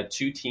team. So I had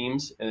two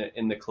teams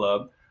in the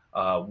club.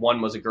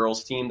 One was a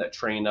girls team that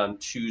trained on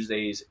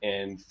Tuesdays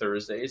and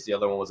Thursdays. The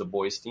other one was a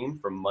boys team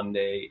from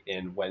Monday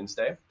and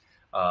Wednesday.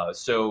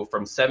 So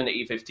from 7 to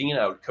 8:15,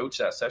 I would coach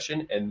that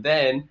session. And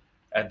then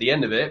at the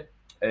end of it,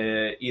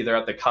 either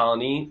at the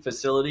Colony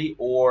facility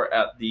or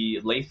at the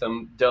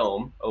Latham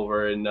Dome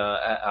over at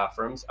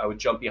Aframs, I would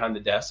jump behind the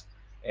desk,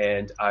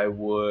 and I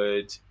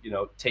would,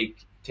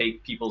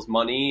 take people's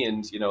money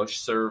and,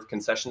 serve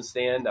concession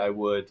stand. I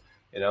would,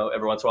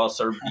 every once in a while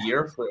serve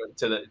beer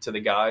to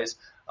the guys.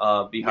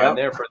 behind Yep.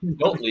 there for the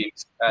adult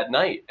leagues at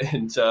night.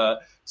 And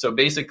so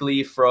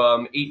basically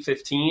from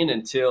 8:15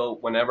 until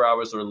whenever I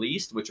was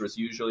released, which was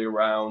usually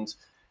around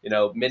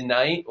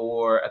midnight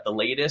or at the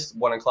latest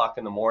 1 o'clock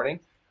in the morning.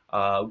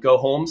 Go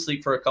home,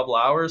 sleep for a couple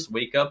hours,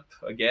 wake up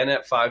again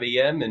at 5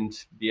 a.m. and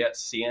be at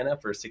Siena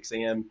for 6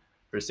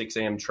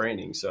 a.m.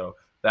 training. So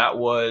that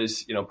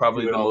was, Do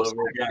probably it the all most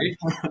over hectic.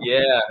 again.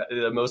 Yeah,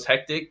 the most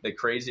hectic, the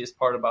craziest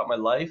part about my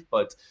life.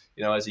 But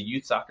as a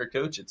youth soccer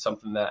coach, it's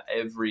something that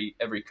every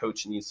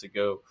coach needs to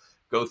go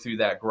through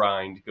that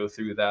grind, go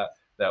through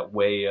that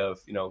way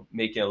of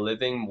making a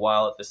living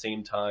while at the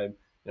same time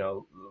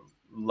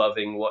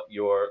loving what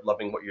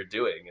you're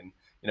doing.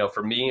 And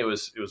for me, it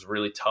was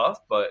really tough,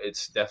 but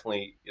it's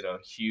definitely a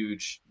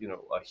huge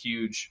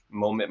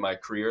moment in my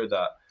career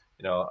that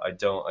I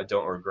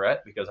don't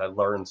regret, because I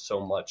learned so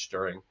much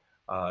during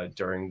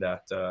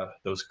that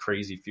those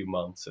crazy few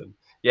months. And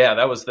yeah,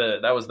 that was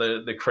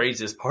the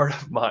craziest part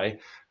of my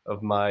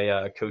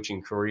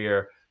coaching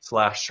career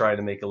 / trying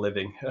to make a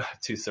living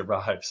to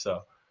survive.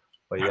 So,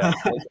 but yeah.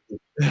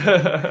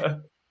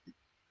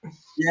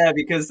 Yeah,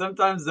 because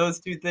sometimes those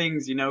two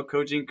things,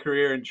 coaching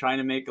career and trying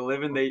to make a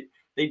living,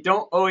 they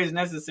don't always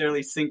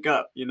necessarily sync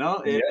up. Yeah,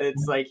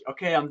 It's like,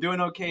 okay, I'm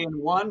doing okay in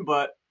one,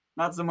 but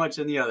not so much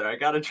in the other. I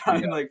got to try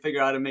yeah, and like figure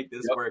out how to make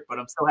this yep, work. But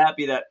I'm so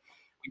happy that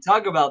we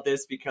talk about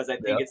this, because I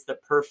think yep. it's the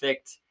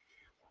perfect,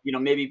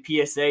 maybe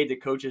PSA to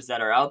coaches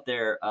that are out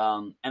there.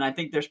 And I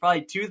think there's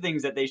probably two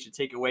things that they should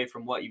take away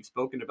from what you've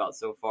spoken about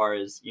so far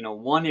is,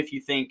 one, if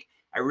you think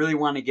I really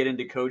want to get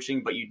into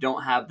coaching, but you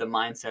don't have the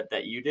mindset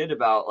that you did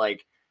about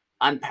like,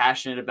 I'm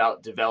passionate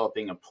about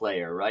developing a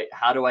player, right?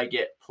 How do I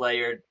get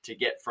player to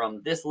get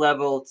from this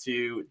level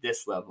to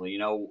this level,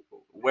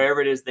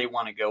 wherever it is they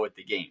want to go with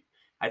the game.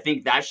 I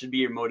think that should be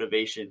your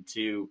motivation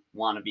to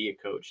want to be a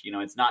coach.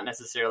 It's not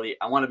necessarily,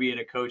 I want to be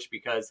a coach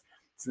because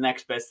it's the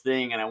next best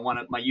thing, and I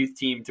want my youth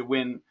team to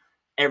win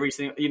every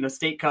single,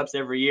 state cups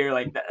every year.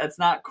 Like that's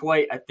not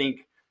quite, I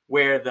think,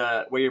 where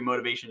your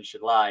motivation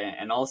should lie.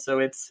 And also,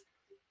 it's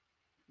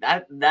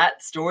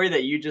that story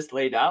that you just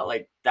laid out,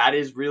 like that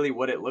is really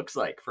what it looks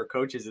like for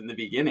coaches in the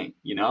beginning.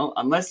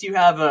 Unless you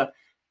have a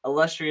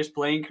illustrious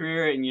playing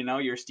career and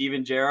you're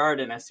Steven Gerrard,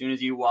 and as soon as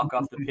you walk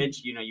off the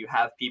pitch, you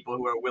have people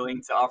who are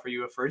willing to offer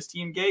you a first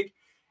team gig.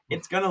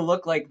 It's going to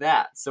look like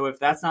that. So if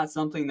that's not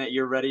something that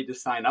you're ready to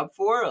sign up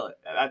for,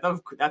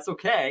 that's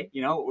okay.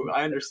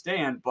 I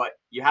understand, but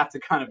you have to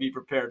kind of be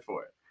prepared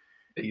for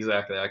it.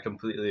 Exactly. I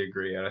completely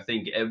agree. And I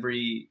think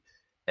every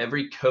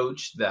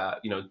coach that,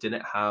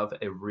 didn't have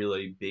a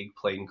really big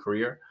playing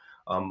career,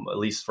 at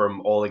least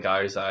from all the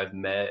guys I've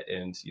met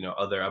and,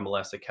 other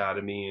MLS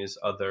academies,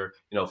 other,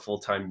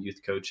 full-time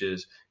youth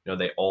coaches,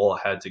 they all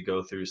had to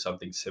go through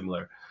something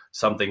similar,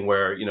 something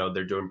where,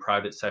 they're doing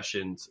private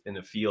sessions in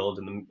a field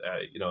in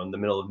in the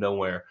middle of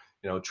nowhere,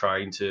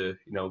 trying to,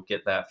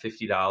 get that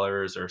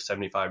 $50 or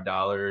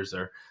 $75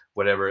 or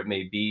whatever it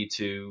may be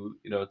to,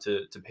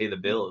 to pay the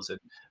bills. And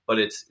but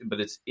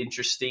it's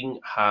interesting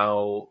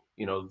how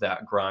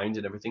that grind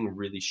and everything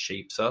really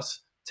shapes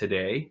us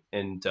today,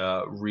 and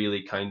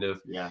really kind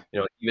of Yeah.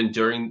 even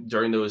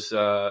during those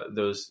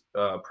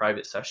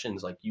private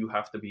sessions, like you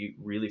have to be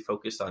really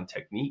focused on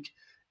technique,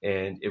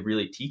 and it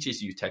really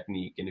teaches you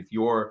technique. And if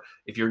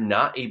you're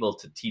not able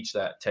to teach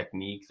that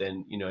technique,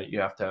 then you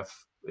have to have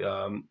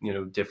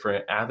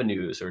different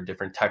avenues or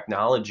different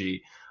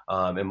technology,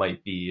 it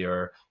might be,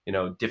 or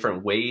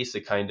different ways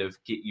to kind of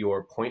get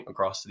your point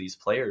across to these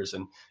players.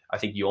 And I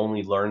think you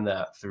only learn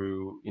that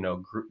through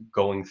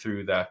going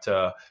through that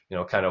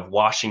kind of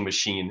washing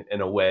machine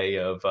in a way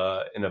of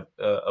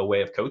a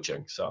way of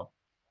coaching. So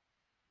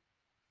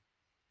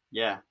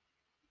Yeah,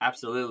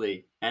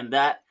 absolutely. And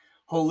that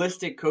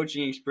holistic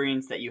coaching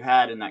experience that you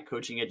had in that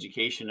coaching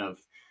education of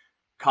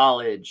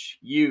college,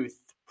 youth,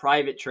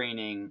 private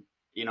training,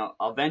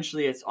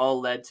 eventually it's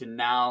all led to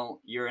now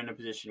you're in a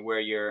position where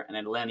you're an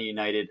Atlanta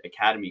United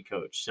Academy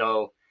coach.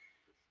 So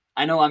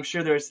I'm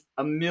sure there's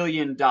a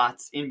million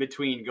dots in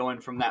between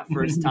going from that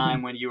first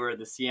time when you were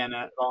the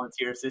Siena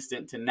volunteer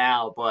assistant to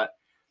now, but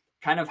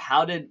kind of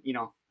how did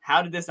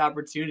this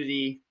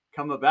opportunity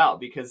come about?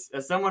 Because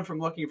as someone from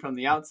looking from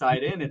the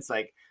outside in, it's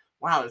like,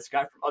 wow, this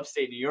guy from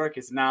upstate New York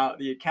is now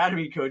the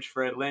academy coach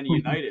for Atlanta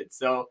United.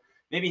 So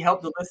maybe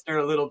help the listener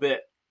a little bit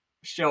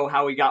show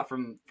how we got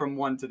from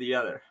one to the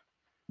other.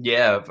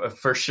 yeah,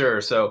 for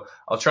sure. So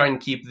I'll try and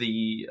keep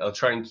the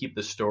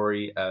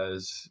story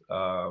as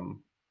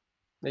kind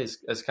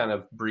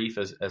of brief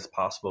as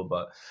possible.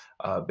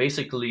 But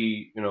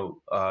basically,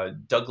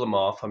 Doug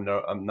Lemoff,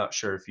 I'm not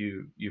sure if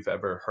you've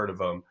ever heard of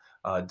him.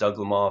 Doug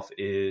Lemoff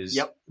is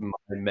Yep. my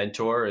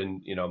mentor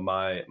and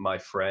my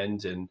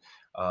friend, and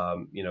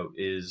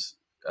is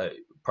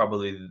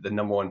probably the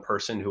number one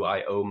person who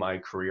I owe my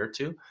career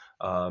to.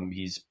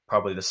 He's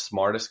probably the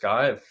smartest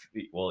guy,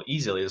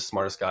 easily the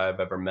smartest guy I've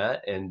ever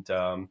met, and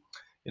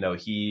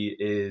he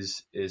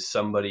is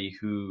somebody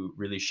who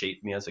really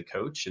shaped me as a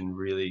coach and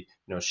really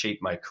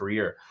shaped my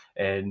career.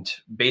 And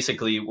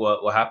basically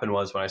what happened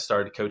was, when I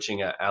started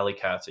coaching at Alley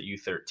Cats at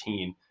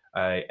U13,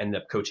 I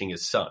ended up coaching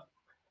his son.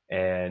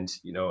 And,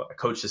 I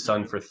coached his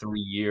son for 3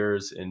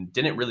 years and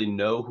didn't really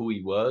know who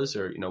he was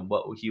or,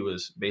 what he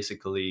was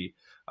basically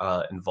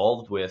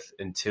involved with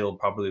until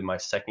probably my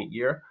second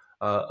year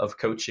of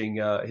coaching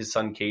his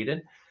son,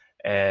 Caden.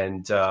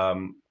 And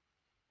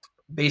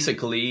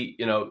basically,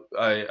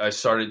 I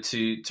started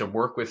to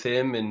work with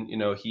him, and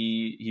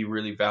he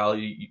really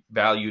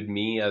valued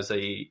me as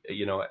a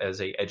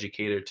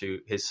educator to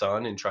his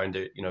son, and trying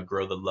to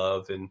grow the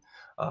love and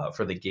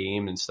for the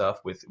game and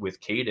stuff with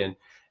Caden.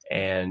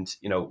 And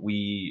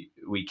we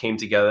came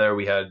together.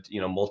 We had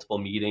multiple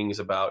meetings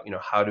about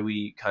how do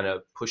we kind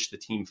of push the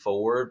team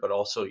forward, but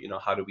also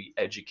how do we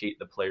educate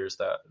the players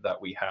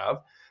that we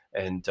have,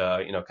 and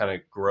kind of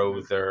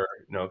grow their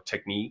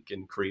technique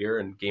and career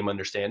and game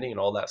understanding and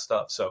all that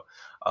stuff. So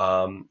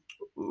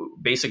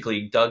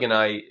basically, Doug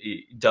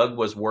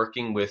was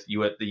working with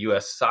the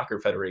U.S. Soccer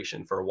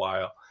Federation for a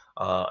while,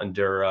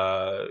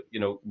 under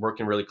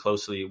working really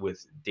closely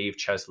with Dave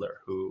Chesler,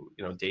 who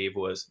Dave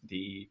was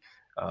the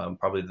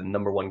probably the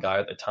number one guy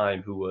at the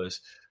time who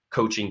was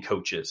coaching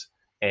coaches.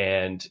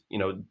 And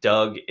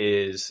Doug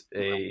is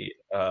a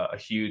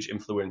huge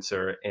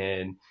influencer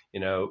in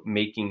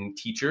making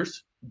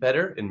teachers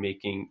better and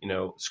making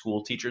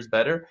school teachers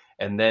better,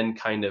 and then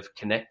kind of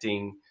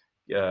connecting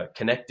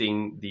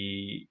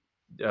the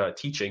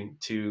teaching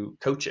to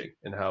coaching,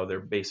 and how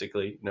they're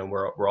basically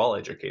we're all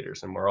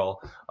educators and we're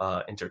all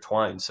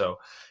intertwined. So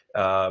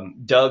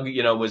Doug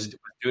was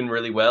doing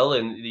really well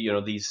in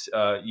these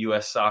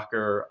U.S.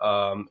 soccer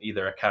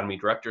either academy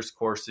directors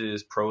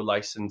courses, pro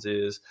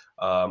licenses,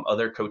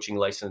 other coaching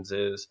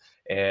licenses.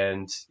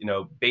 And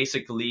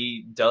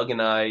basically Doug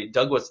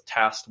was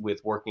tasked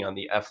with working on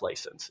the F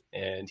license,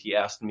 and he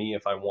asked me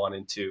if I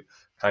wanted to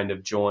kind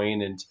of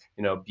join and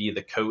be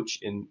the coach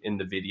in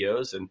the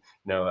videos. And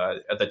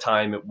at the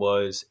time it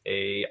was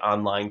a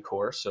online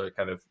course, so it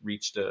kind of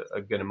reached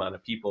a good amount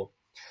of people.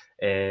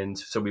 And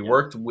so we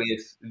worked on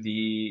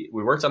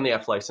the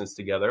F license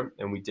together,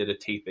 and we did a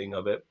taping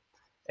of it.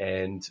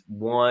 And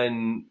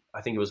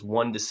I think it was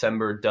one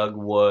December, Doug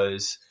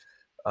was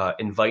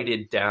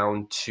invited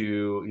down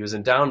to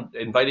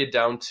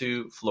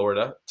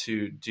Florida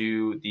to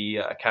do the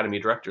Academy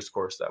Directors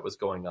course that was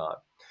going on.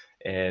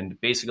 And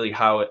basically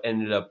how it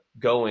ended up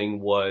going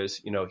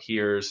was,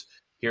 here's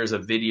a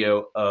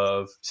video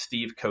of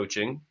Steve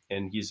coaching,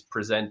 and he's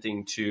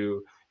presenting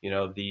to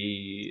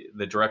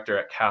the director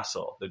at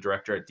Castle, the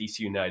director at DC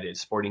United,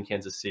 Sporting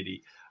Kansas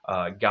City,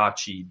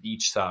 Gotchi,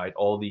 Beachside,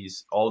 all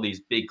these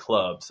big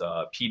clubs.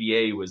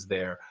 PDA was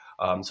there.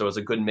 So it was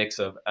a good mix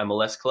of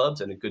MLS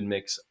clubs and a good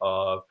mix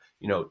of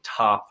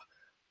top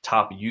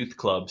youth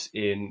clubs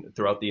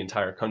throughout the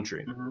entire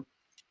country. Mm-hmm.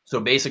 So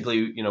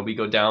basically, we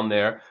go down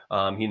there.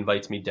 He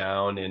invites me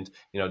down, and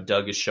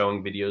Doug is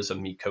showing videos of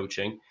me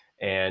coaching,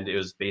 and it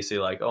was basically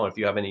like, oh, if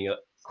you have any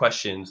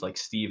questions, like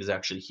Steve is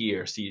actually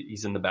here. See,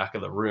 he's in the back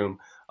of the room.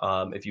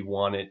 If you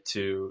wanted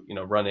to,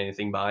 run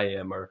anything by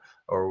him or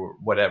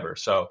whatever.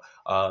 So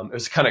it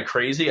was kind of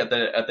crazy. At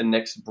the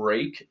next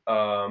break,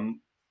 I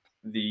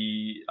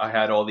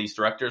had all these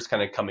directors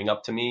kind of coming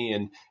up to me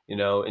and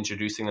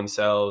introducing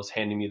themselves,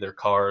 handing me their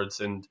cards,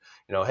 and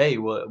hey,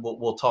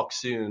 we'll talk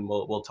soon.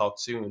 We'll talk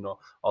soon.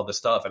 All this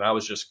stuff, and I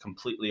was just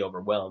completely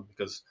overwhelmed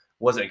because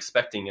wasn't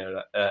expecting it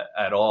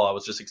at all. I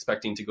was just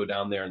expecting to go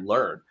down there and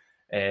learn.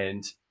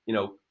 And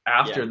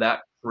after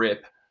that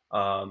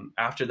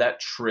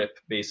trip,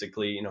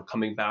 basically,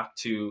 coming back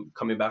to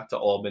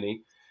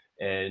Albany,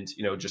 and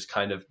just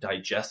kind of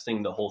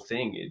digesting the whole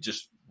thing, it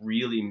just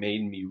really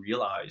made me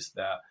realize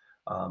that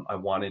I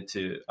wanted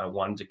to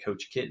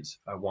coach kids.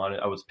 I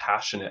was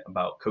passionate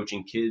about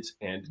coaching kids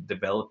and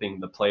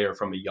developing the player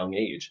from a young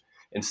age,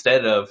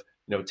 instead of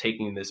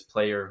taking this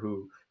player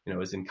who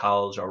is in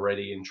college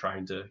already and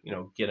trying to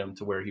get him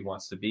to where he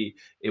wants to be.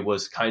 It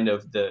was kind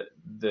of the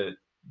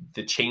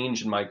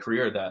change in my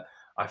career that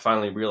I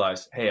finally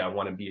realized, hey, I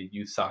want to be a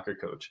youth soccer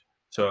coach.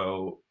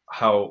 So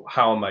how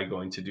am I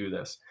going to do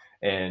this?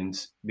 And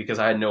because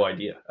I had no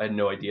idea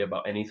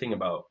about anything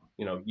about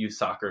youth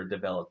soccer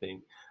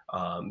developing,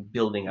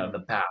 building out of the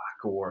back,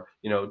 or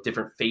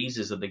different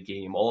phases of the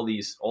game, all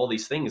these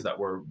things that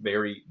were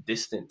very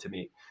distant to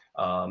me.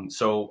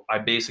 So I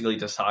basically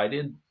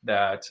decided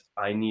that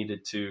I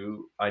need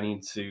to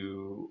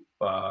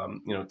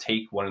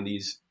take one of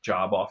these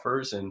job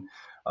offers. And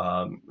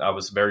I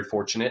was very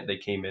fortunate. They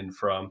came in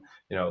from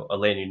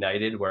Atlanta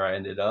United, where I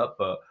ended up,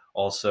 but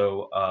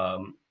also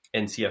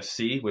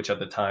NCFC, which at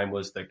the time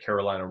was the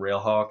Carolina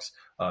Railhawks,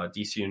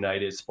 DC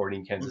United,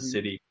 Sporting Kansas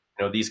City.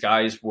 These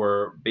guys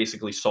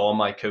basically saw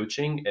my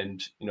coaching and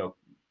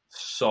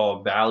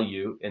saw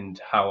value in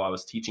how I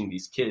was teaching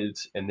these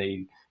kids, and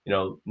they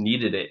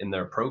needed it in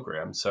their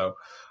program. So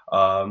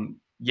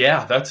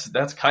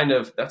that's kind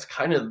of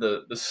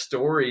the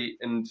story.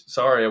 And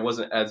sorry, I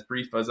wasn't as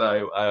brief as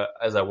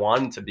I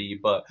wanted to be,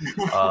 but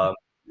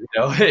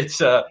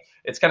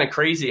it's kind of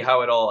crazy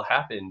how it all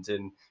happened.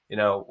 And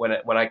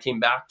when I came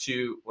back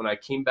to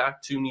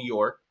New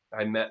York,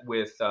 I met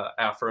with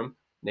Afram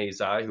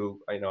Nazai, who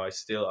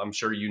I'm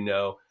sure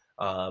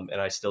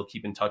and I still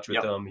keep in touch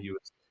with him. He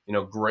was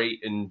great.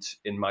 And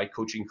in my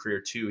coaching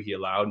career too, he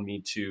allowed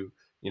me to,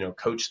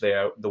 coach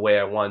the way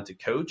I wanted to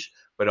coach,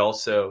 but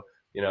also,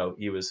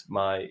 he was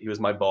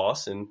my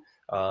boss, and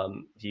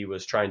he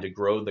was trying to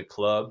grow the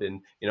club.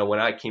 And, when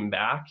I came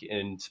back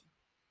and,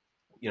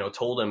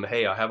 told him,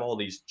 hey, I have all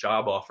these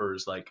job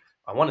offers, like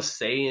I want to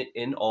stay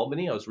in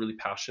Albany. I was really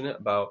passionate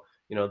about,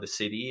 the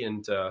city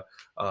and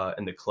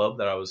the club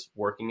that I was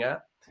working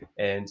at.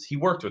 And he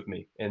worked with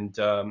me, and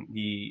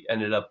he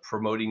ended up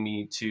promoting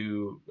me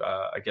to,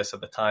 I guess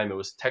at the time it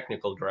was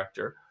technical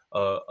director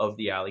of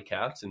the Alley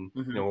Cats. And,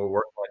 Mm-hmm. we're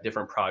working on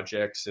different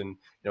projects and,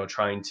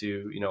 trying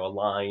to,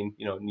 align,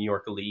 New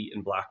York Elite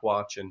and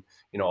Blackwatch and,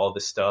 all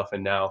this stuff.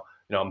 And now,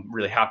 I'm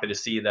really happy to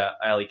see that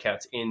Alley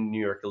Cats in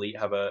New York Elite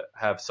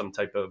have some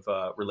type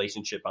of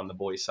relationship on the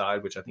boys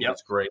side, which I think Yep.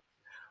 is great.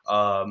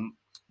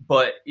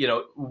 But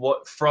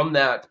what from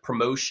that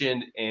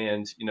promotion,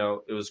 and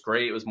it was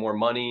great. It was more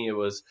money. It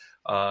was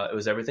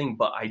everything.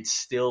 But I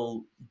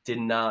still did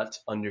not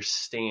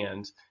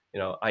understand.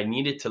 I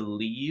needed to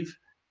leave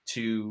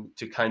to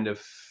kind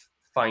of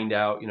find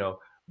out.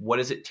 What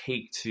does it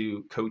take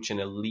to coach an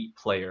elite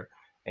player,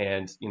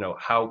 and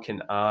how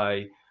can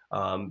I?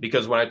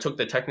 Because when I took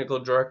the technical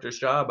director's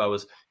job, I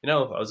was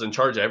in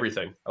charge of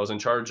everything. I was in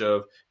charge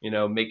of,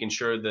 making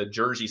sure the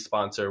jersey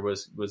sponsor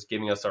was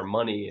giving us our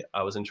money.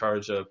 I was in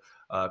charge of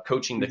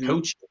coaching the Mm-hmm.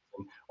 coaches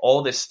and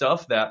all this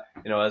stuff that,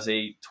 as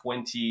a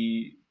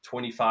 20,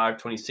 25,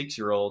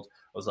 26-year-old,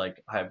 I was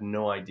like, I have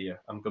no idea.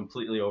 I'm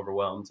completely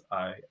overwhelmed.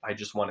 I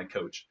just want to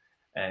coach.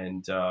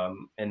 And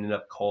ended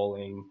up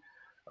calling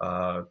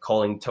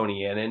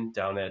Tony Annan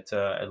down at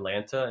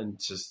Atlanta, and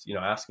just,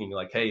 asking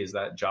like, hey, is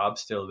that job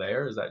still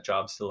there? Is that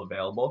job still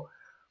available?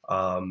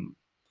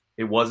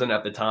 It wasn't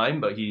at the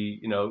time, but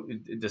he,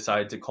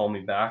 decided to call me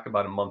back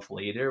about a month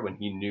later when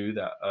he knew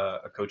that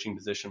a coaching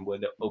position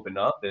would open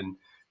up. And,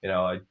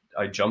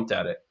 I jumped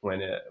at it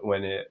when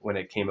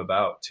it came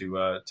about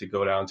to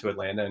go down to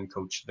Atlanta and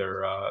coach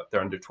their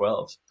under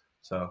 12s.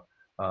 So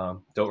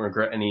don't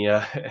regret any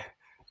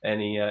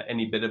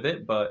bit of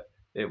it, but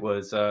it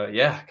was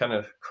kind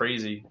of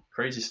crazy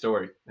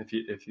story if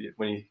you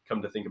when you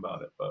come to think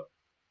about it. But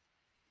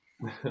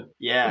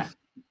Yeah,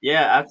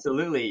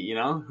 absolutely.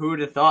 Who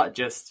would have thought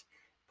just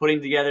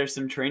putting together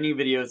some training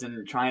videos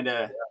and trying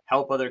to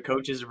help other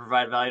coaches or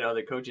provide value to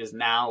other coaches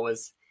now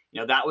was,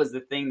 that was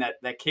the thing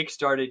that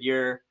kickstarted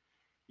your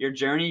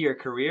journey, your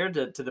career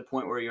to the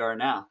point where you are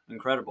now.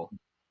 Incredible.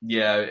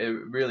 Yeah, it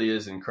really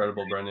is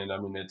incredible, Brendan. I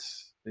mean,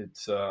 it's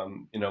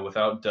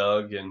without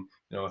Doug and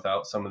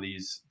without some of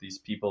these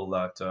people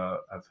that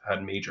have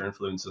had major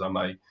influences on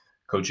my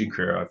coaching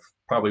career, I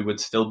probably would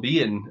still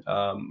be in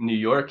New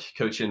York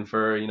coaching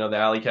for the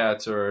Alley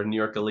Cats or New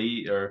York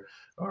Elite or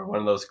one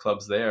of those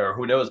clubs there, or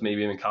who knows,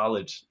 maybe even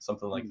college,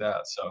 something like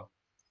that. So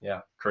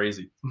yeah,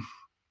 crazy.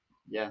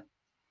 Yeah.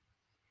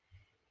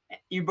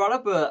 You brought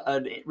up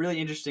a really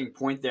interesting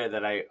point there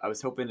that I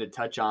was hoping to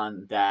touch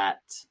on,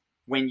 that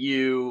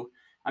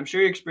I'm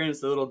sure you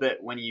experienced a little bit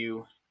when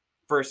you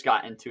first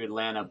got into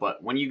Atlanta,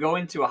 but when you go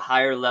into a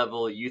higher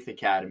level youth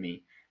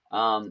academy,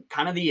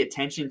 kind of the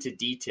attention to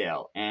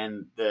detail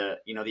and the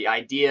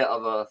idea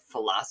of a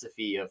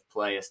philosophy of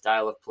play, a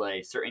style of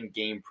play, certain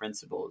game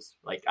principles.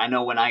 Like I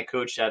know when I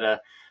coached at a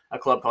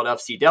club called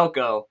FC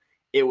Delco,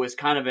 it was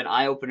kind of an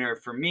eye opener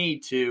for me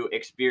to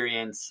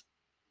experience,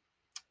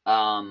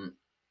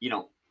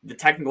 the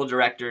technical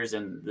directors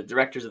and the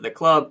directors of the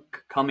club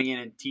coming in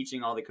and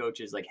teaching all the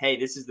coaches like, hey,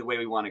 this is the way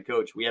we want to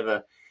coach. We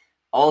have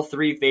all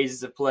three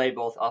phases of play,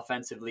 both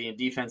offensively and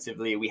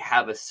defensively. We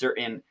have a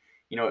certain,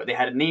 they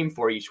had a name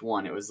for each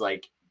one. It was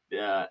like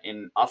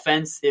in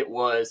offense, it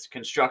was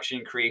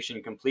construction,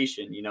 creation,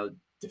 completion.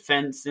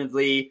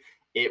 Defensively,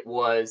 it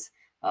was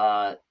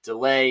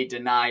delay,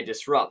 deny,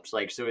 disrupt.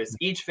 Like, so it's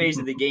each phase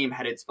of the game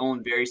had its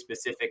own very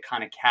specific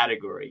kind of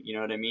category. You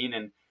know what I mean?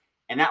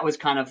 And that was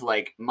kind of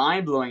like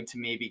mind blowing to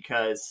me,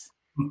 because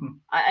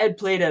I had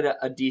played at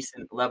a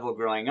decent level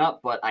growing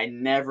up, but I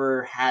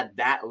never had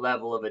that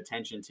level of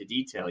attention to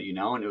detail,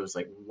 and it was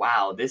like,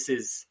 wow, this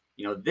is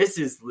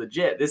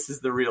legit. This is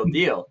the real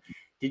deal.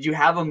 Did you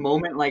have a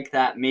moment like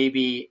that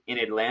maybe in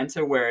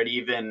Atlanta where it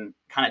even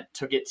kind of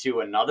took it to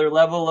another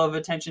level of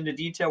attention to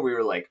detail? We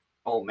were like,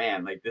 oh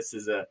man, like this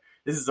is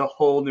a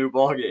whole new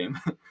ball game.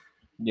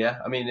 Yeah,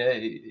 I mean,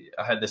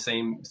 I had the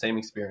same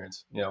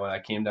experience. When I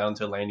came down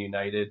to Atlanta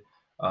United,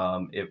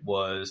 it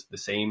was the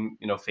same,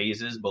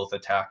 phases, both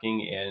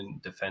attacking and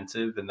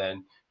defensive. And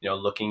then,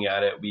 looking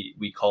at it,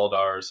 we called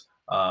ours,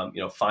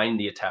 find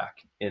the attack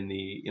in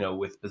the,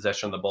 with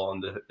possession of the ball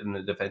in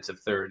the defensive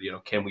third.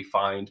 Can we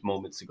find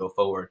moments to go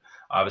forward?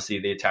 Obviously,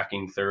 the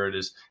attacking third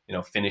is,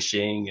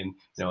 finishing and,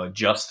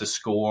 adjust the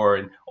score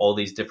and all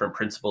these different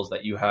principles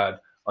that you had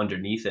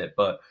underneath it.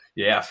 But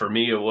yeah, for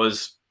me, it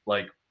was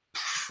like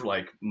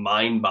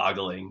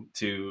mind-boggling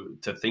to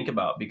think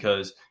about,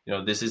 because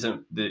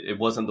it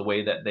wasn't the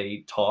way that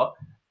they taught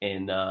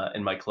in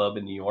my club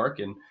in New York,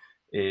 and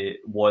it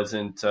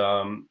wasn't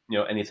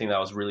anything that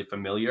was really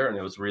familiar. And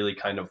it was really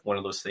kind of one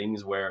of those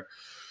things where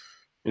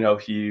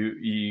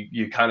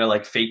you kind of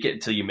like fake it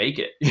until you make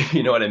it.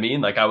 You know what I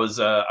mean? Like I was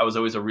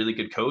always a really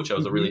good coach. I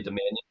was a really Mm-hmm.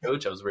 demanding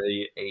coach. I was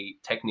really a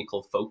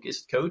technical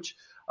focused coach.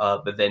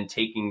 But then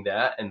taking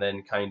that and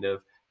then kind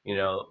of,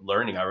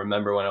 learning. I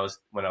remember when I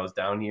was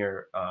down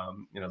here,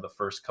 the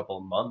first couple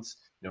of months,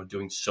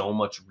 doing so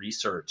much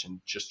research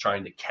and just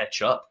trying to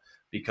catch up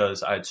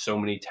because I had so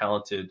many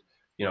talented,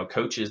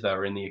 coaches that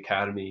were in the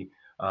academy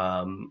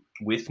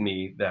with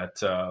me that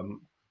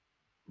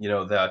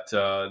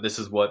this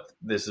is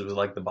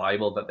like the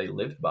Bible that they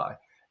lived by.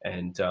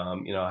 And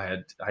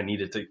I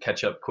needed to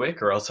catch up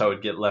quick or else I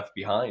would get left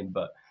behind.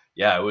 But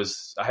yeah,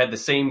 I had the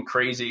same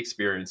crazy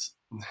experience.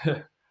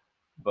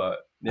 But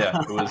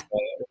yeah, it was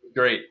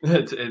great.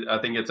 I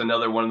think it's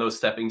another one of those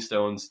stepping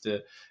stones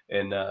to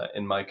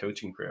in my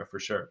coaching career for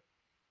sure.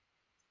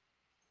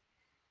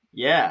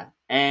 Yeah.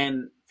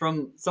 And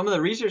from some of the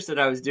research that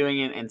I was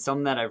doing and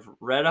some that I've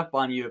read up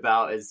on you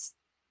about is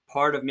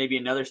part of maybe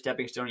another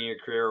stepping stone in your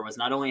career was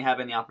not only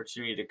having the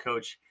opportunity to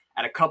coach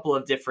at a couple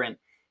of different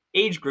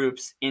age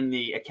groups in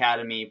the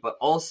academy, but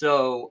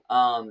also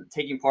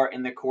taking part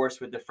in the course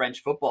with the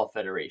French Football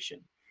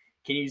Federation.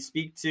 Can you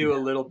speak to a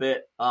little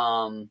bit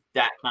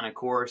that kind of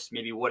course,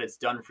 maybe what it's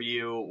done for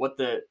you, what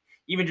the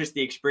even just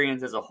the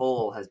experience as a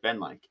whole has been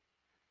like?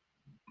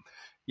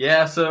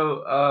 Yeah,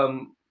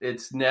 so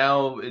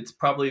it's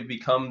probably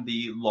become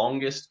the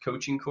longest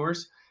coaching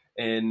course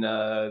in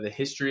the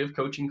history of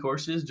coaching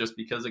courses just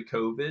because of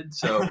COVID.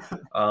 So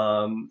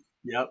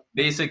Yep.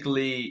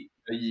 basically,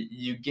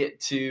 you get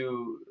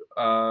to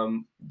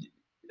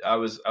I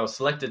was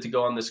selected to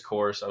go on this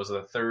course. I was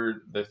the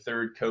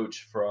third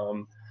coach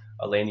from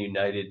Atlanta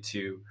United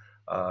to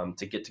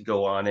get to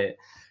go on it.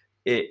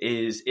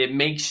 It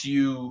makes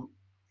you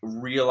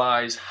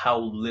realize how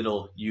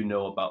little you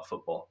know about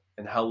football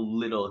and how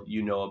little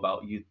you know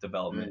about youth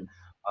development.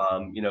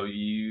 Mm.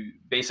 You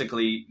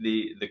basically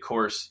the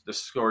course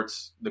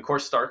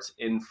starts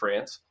in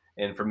France,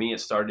 and for me, it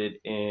started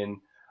in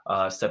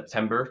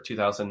September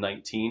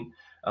 2019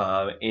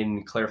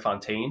 in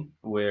Clairefontaine,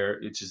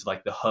 which is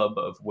like the hub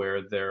of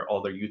where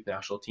all their youth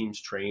national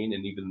teams train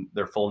and even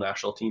their full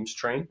national teams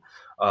train.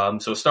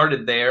 So it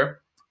started there.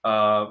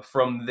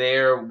 From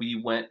there,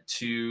 we went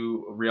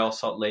to Real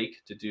Salt Lake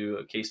to do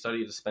a case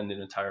study to spend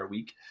an entire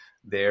week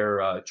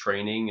there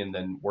training and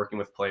then working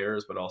with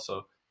players, but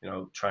also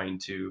trying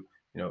to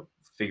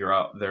figure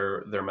out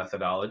their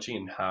methodology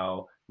and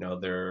how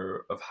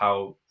their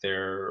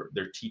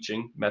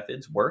teaching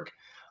methods work.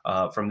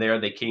 From there,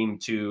 they came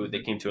to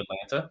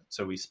Atlanta,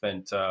 so we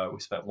spent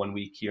 1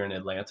 week here in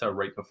Atlanta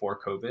right before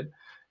COVID,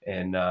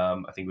 and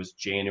I think it was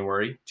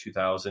January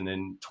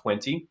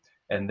 2020,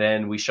 and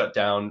then we shut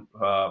down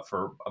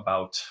for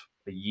about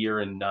a year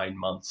and 9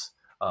 months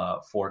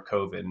for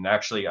COVID. And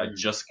actually, I Mm.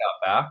 just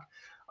got back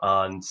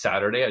on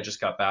Saturday. I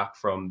just got back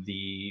from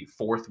the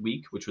fourth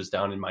week, which was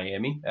down in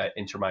Miami at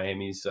Inter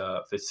Miami's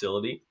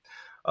facility.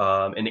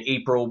 In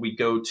April, we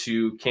go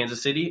to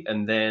Kansas City,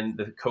 and then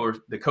the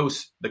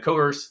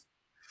course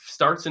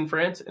starts in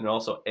France and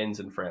also ends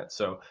in France.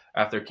 So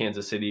after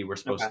Kansas City, we're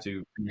Okay. supposed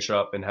to finish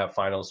up and have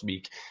finals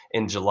week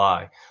in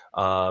July,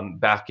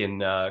 back in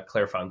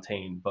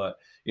Clairefontaine. But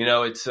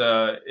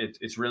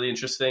it's really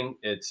interesting.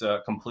 It's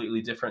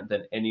completely different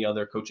than any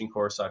other coaching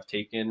course I've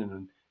taken,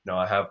 and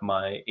I have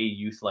my A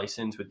youth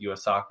license with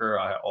U.S. Soccer.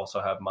 I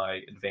also have my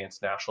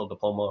advanced national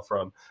diploma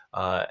from,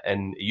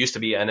 and it used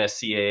to be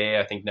NSCAA.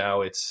 I think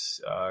now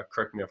it's,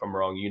 correct me if I'm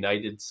wrong,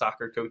 United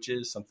Soccer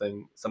Coaches,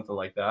 something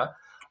like that,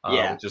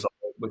 Yeah.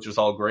 which is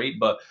all great.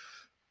 But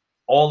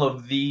all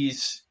of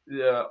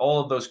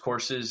those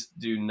courses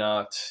do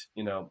not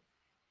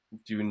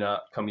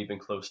come even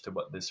close to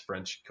what this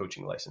French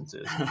coaching license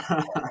is.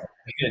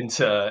 And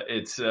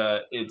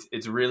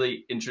it's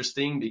really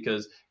interesting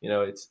because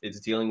it's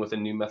dealing with a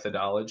new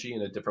methodology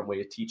and a different way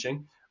of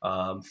teaching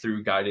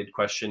through guided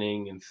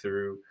questioning and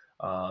through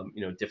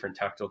different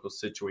tactical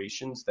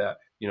situations that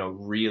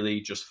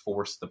really just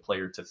force the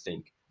player to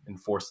think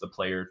and force the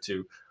player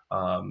to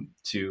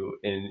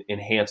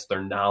enhance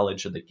their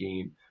knowledge of the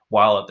game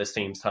while at the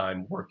same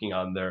time working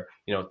on their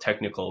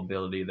technical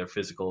ability, their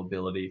physical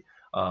ability,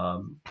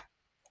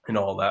 and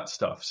all that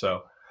stuff.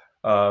 So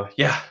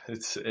yeah,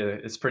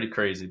 it's pretty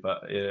crazy,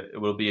 but it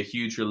will be a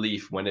huge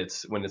relief when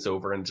it's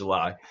over in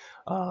July.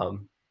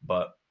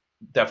 But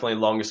definitely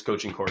longest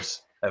coaching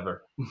course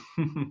ever.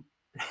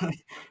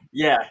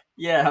 Yeah,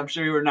 yeah, I'm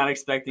sure you were not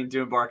expecting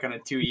to embark on a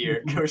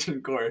 2-year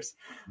coaching course.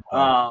 No.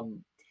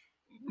 Um,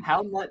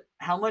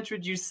 how much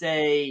would you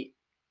say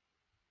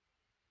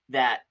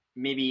that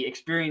maybe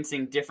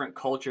experiencing different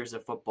cultures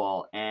of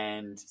football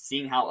and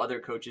seeing how other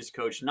coaches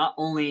coach, not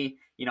only,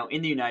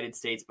 in the United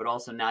States, but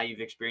also now you've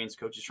experienced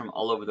coaches from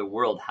all over the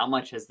world. How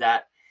much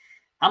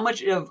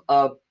of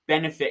a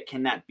benefit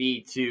can that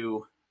be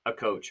to a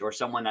coach or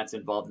someone that's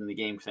involved in the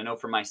game? Because I know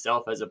for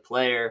myself as a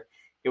player,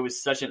 it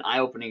was such an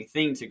eye-opening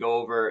thing to go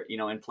over,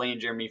 and play in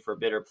Germany for a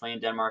bit or play in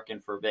Denmark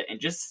and for a bit and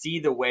just see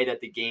the way that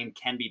the game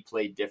can be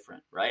played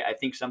different, right? I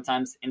think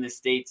sometimes in the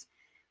States,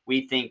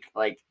 we think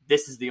like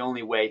this is the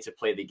only way to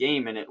play the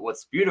game. And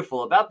what's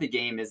beautiful about the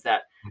game is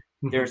that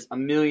there's a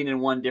million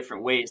and one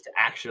different ways to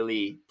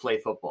actually play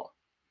football.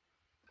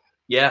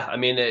 Yeah, I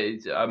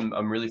mean,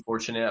 I'm really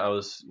fortunate. I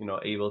was,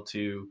 able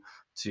to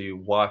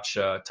watch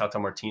Tata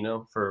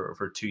Martino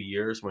for 2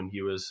 years when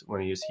he was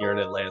here in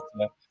Atlanta,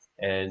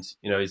 and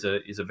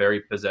he's a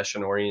very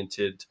possession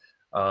oriented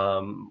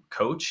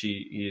coach.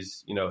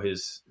 He's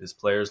his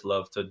players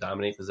love to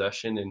dominate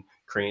possession and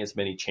create as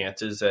many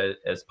chances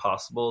as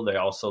possible. They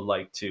also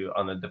like to,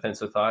 on the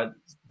defensive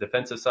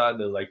side,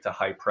 they like to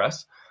high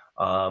press.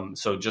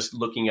 So just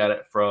looking at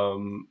it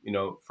from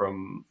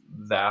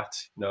that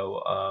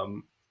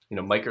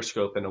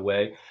microscope in a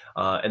way,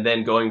 and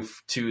then going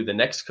to the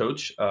next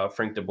coach,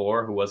 Frank de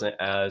Boer, who wasn't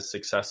as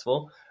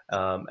successful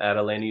at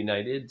Atlanta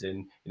United,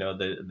 and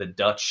the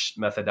Dutch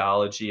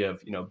methodology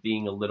of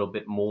being a little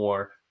bit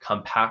more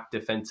compact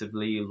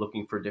defensively,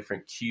 looking for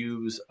different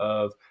cues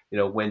of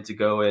when to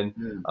go and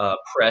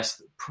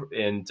press,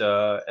 and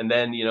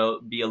then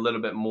be a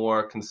little bit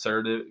more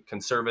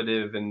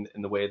conservative in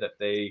the way that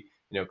they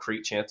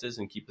create chances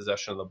and keep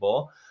possession of the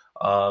ball.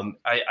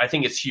 I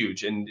think it's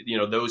huge, and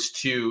those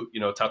two,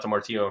 Tata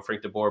Martino and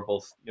Frank de Boer,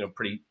 both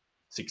pretty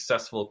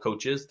successful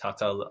coaches.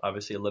 Tata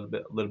obviously a little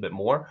bit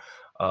more,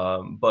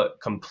 but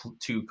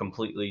two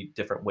completely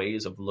different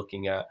ways of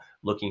looking at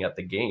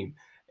the game.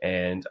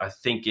 And I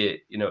think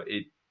it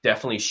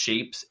definitely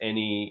shapes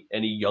any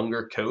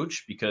younger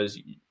coach, because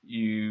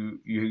you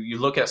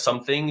look at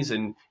some things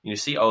and you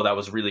see, oh, that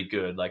was really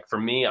good. Like for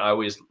me, I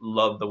always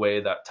loved the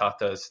way that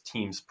Tata's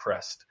teams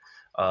pressed.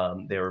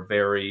 They were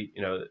very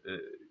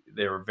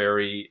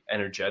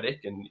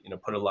energetic and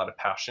put a lot of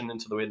passion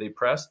into the way they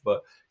pressed,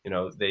 but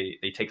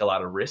they take a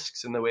lot of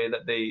risks in the way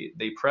that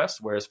they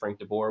press. Whereas Frank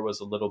de Boer was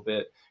a little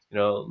bit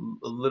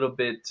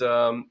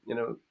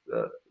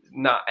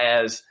not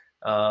as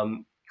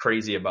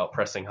crazy about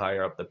pressing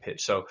higher up the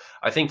pitch. So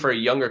I think for a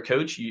younger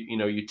coach,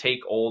 you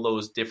take all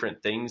those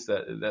different things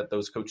that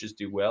those coaches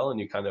do well, and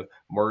you kind of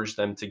merge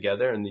them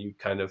together, and you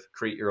kind of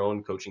create your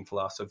own coaching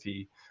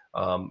philosophy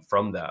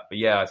from that. But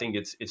yeah, I think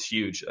it's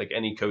huge. Like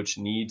any coach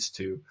needs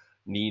to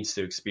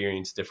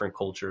experience different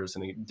cultures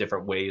and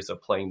different ways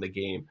of playing the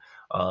game.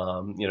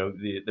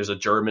 There's a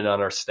German on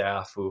our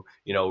staff who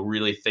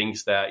really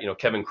thinks that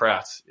Kevin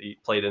Kratz, he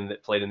played in the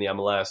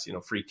MLS,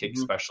 free kick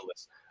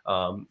specialist,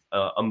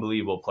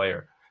 unbelievable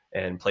player,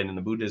 and played in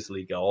the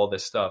Bundesliga, all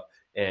this stuff.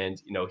 And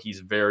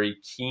he's very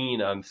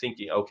keen on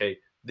thinking, okay,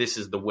 this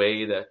is the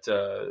way that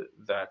the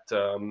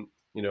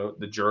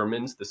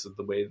Germans, this is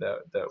the way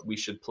that we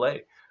should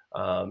play.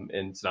 And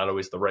it's not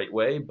always the right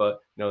way, but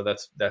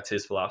that's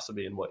his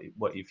philosophy and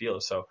what he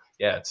feels. So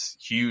yeah, it's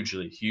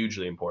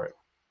hugely important.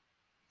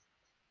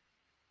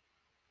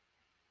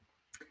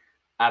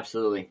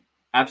 Absolutely.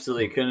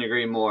 Couldn't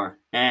agree more.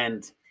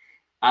 And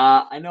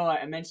I know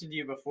I mentioned to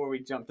you before we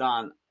jumped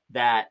on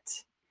that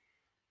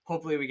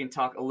hopefully we can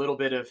talk a little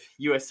bit of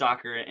U.S.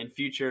 soccer and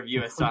future of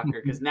U.S.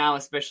 soccer, because now,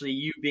 especially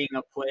you being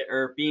a player,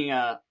 or being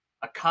a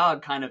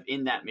cog kind of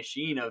in that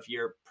machine of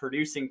you're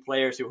producing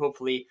players who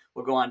hopefully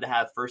will go on to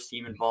have first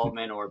team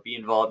involvement or be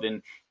involved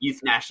in youth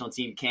national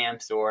team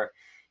camps or,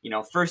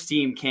 first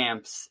team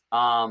camps.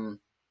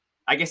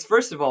 I guess,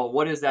 first of all,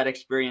 what has that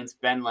experience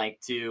been like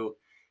to,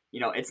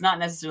 it's not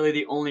necessarily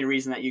the only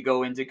reason that you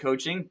go into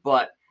coaching,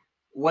 but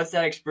what's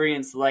that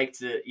experience like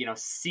to,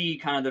 see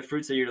kind of the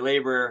fruits of your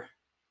labor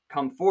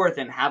come forth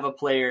and have a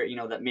player,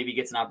 that maybe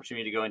gets an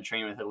opportunity to go and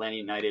train with Atlanta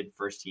United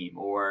first team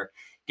or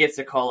gets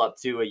a call up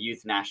to a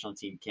youth national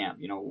team camp?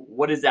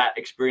 What is that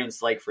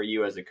experience like for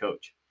you as a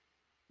coach?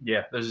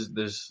 Yeah,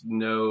 there's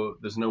no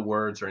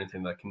words or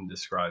anything that can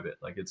describe it.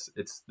 Like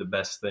it's the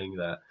best thing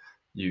that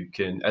you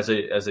can, as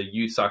a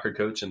youth soccer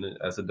coach and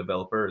as a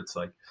developer. It's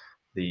like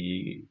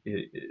the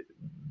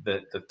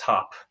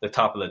top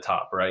of the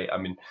top, right? I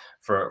mean,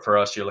 for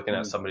us, you're looking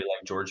at somebody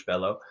like George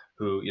Bello,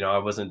 who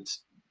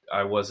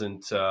I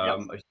wasn't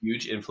a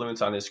huge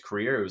influence on his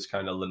career. It was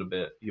kind of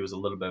he was a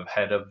little bit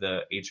ahead of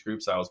the age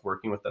groups I was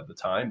working with at the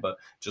time, but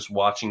just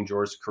watching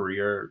George's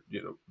career,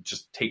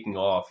 just taking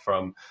off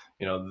from,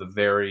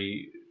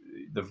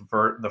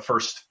 the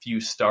first few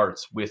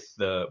starts with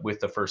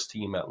the first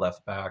team at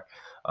left back,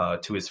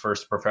 to his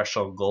first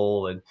professional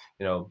goal, and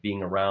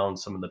being around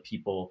some of the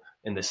people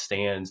in the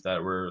stands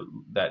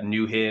that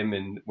knew him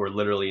and were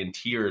literally in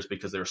tears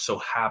because they were so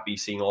happy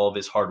seeing all of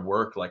his hard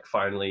work like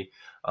finally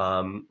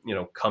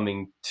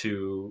coming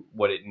to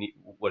what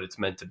it's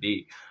meant to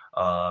be.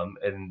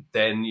 And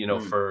then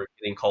for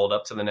getting called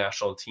up to the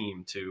national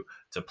team, to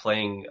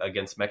playing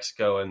against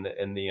Mexico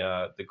in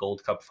the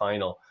Gold Cup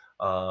final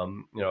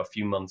a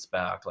few months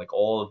back. Like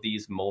all of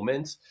these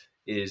moments,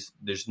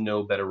 there's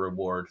no better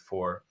reward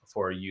for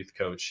a youth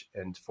coach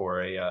and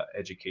for a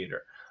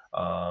educator.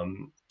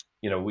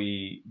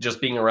 We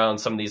just being around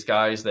some of these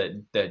guys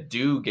that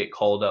do get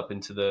called up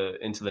into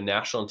the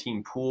national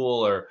team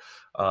pool, or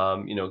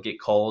get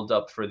called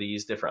up for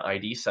these different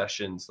ID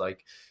sessions.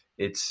 Like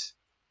it's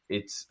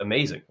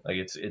amazing. Like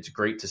it's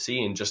great to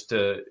see, and just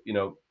to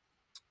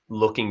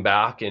looking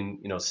back and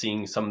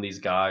seeing some of these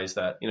guys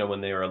that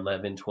when they were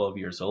 11, 12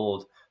 years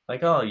old,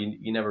 like, oh,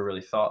 you never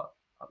really thought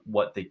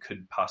what they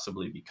could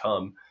possibly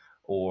become.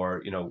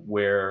 or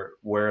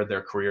where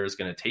their career is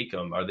going to take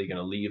them. Are they going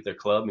to leave their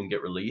club and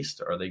get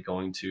released? Are they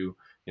going to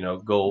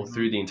go Mhm.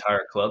 through the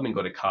entire club and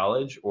go to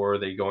college, or are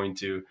they going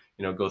to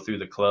go through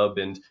the club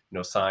and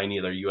sign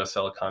either a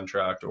USL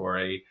contract or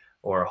a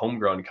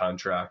homegrown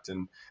contract?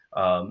 And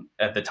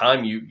at the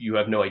time, you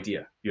have no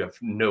idea, you have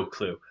no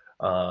clue.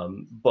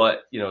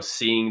 But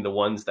seeing the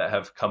ones that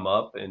have come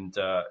up and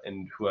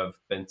who have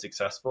been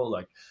successful,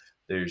 like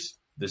there's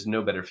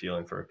no better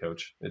feeling for a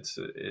coach. It's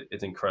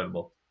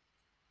incredible.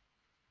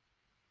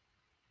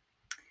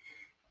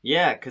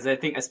 Yeah, because I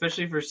think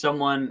especially for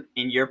someone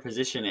in your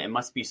position, it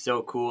must be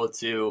so cool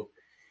to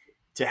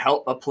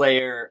help a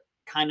player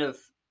kind of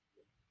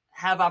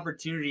have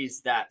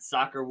opportunities that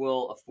soccer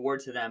will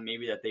afford to them,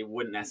 maybe that they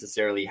wouldn't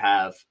necessarily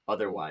have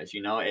otherwise.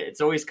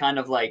 It's always kind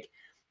of like,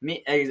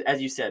 as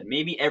you said,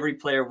 maybe every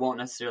player won't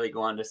necessarily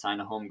go on to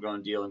sign a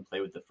homegrown deal and play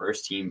with the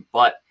first team,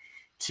 but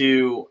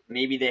to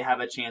maybe they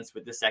have a chance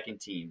with the second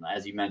team,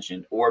 as you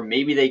mentioned, or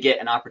maybe they get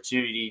an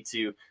opportunity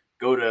to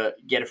go to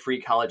get a free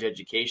college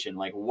education.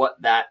 Like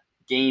what that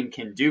game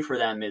can do for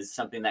them is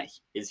something that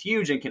is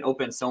huge and can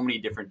open so many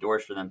different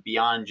doors for them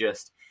beyond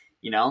just,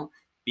 you know,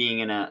 being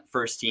in a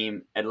first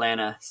team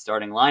Atlanta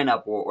starting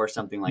lineup or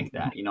something like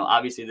that.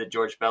 Obviously the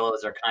George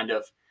Bellows are kind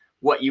of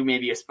what you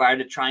maybe aspire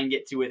to try and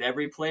get to with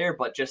every player,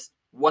 but just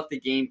what the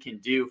game can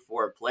do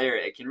for a player,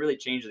 it can really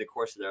change the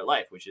course of their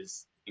life, which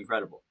is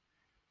incredible.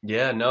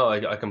 Yeah, no,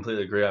 I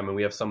completely agree. I mean,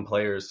 we have some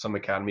players, some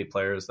academy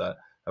players that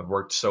have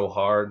worked so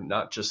hard,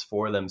 not just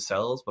for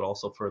themselves, but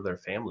also for their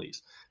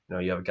families.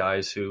 You have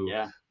guys who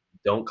Yeah.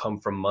 don't come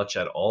from much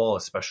at all,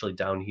 especially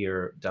down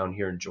here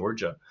in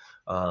Georgia.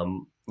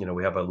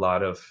 We have a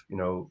lot of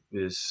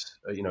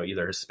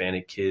either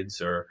Hispanic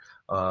kids or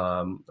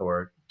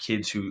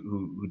kids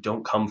who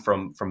don't come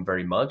from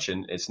very much,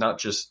 and it's not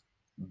just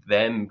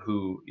them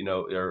who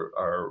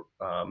are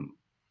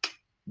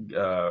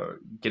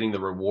getting the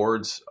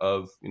rewards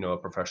of a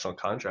professional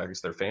contract.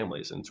 It's their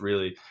families, and it's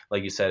really,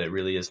 like you said, it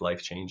really is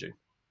life changing.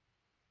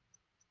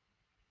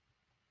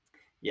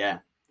 Yeah.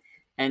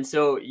 And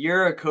so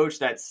you're a coach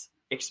that's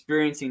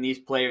experiencing these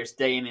players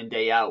day in and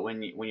day out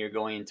when you're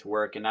going into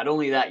work. And not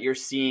only that, you're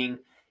seeing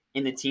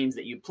in the teams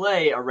that you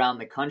play around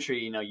the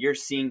country, you're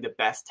seeing the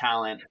best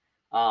talent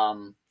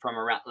from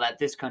around that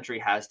this country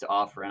has to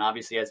offer. And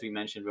obviously, as we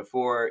mentioned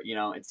before,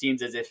 it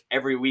seems as if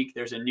every week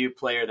there's a new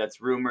player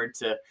that's rumored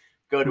to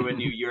go to a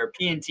new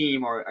European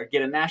team or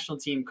get a national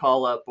team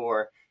call up,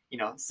 or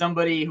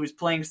somebody who's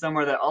playing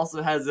somewhere that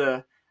also has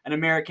an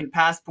American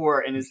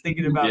passport and is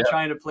thinking about Yeah.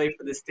 trying to play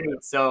for the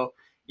States. So,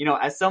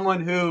 as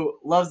someone who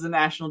loves the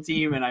national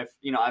team, and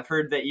I've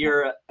heard that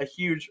you're a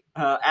huge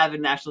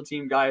avid national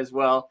team guy as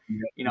well.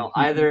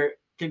 Either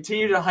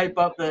continue to hype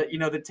up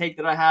the take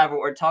that I have,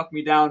 or talk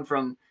me down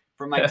from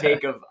my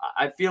take of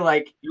I feel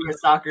like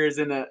U.S. soccer is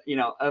in a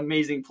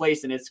amazing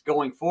place and it's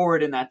going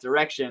forward in that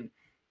direction.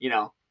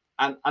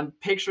 I'm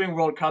picturing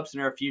World Cups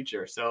in our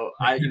future. So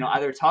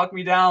either talk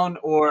me down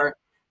or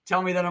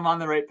tell me that I'm on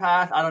the right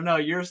path. I don't know.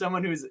 You're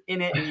someone who's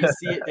in it and you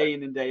see it day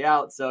in and day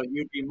out. So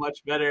you'd be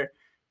much better,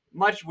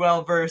 much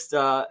well versed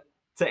to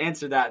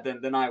answer that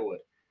than I would.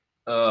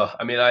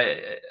 I mean,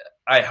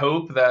 I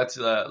hope that,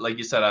 like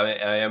you said,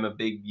 I am a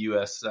big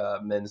U.S.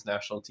 Men's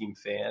national team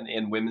fan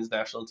and women's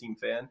national team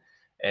fan,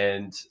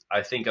 and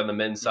I think on the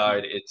men's Mm-hmm.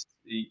 side, it's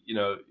the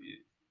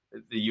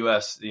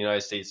U.S. the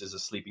United States is a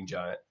sleeping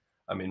giant.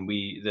 I mean,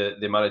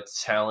 the amount of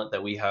talent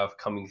that we have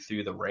coming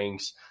through the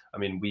ranks. I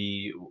mean,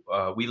 we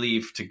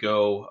leave to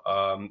go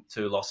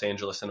to Los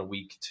Angeles in a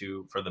week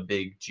for the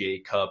big GA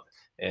Cup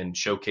and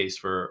showcase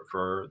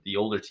for the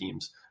older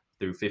teams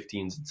through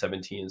 15s and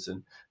 17s,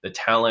 and the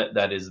talent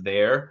that is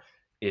there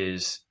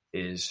is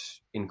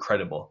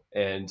incredible.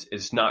 And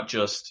it's not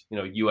just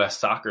U.S.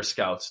 soccer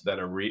scouts that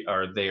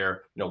are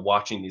there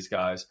watching these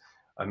guys.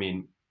 I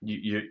mean,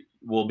 you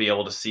we'll be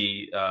able to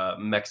see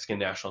Mexican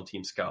national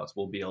team scouts.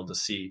 We'll be able to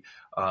see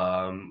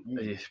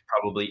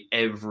probably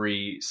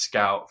every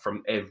scout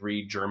from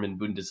every German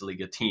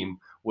Bundesliga team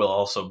will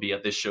also be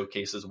at this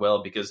showcase as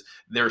well, because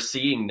they're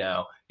seeing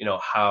now,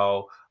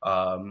 how,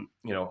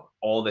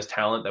 all this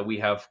talent that we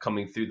have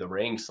coming through the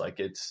ranks, like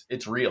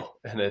it's real,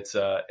 and it's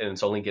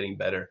only getting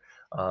better.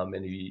 And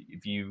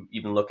if you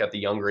even look at the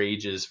younger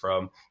ages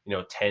from,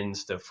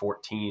 10s to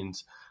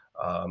 14s,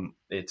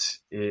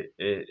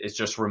 it's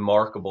just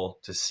remarkable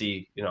to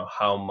see,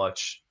 how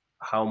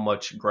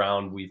much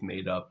ground we've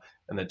made up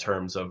in the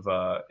terms of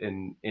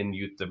in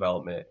youth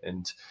development.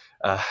 And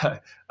I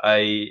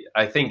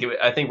think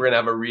we're gonna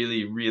have a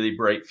really, really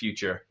bright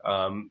future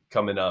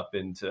coming up,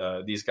 and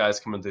these guys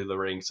coming through the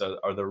ranks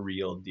are the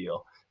real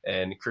deal.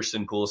 And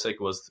Christian Pulisic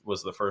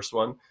was the first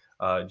one.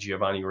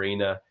 Giovanni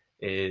Reina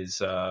is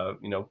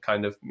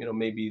kind of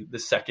maybe the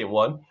second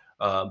one,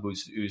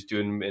 who's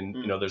doing,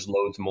 and there's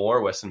loads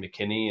more, Weston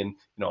McKennie and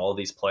all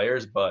these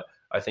players. But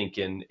I think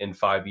in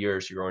 5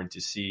 years you're going to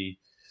see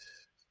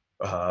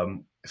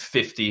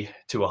 50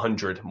 to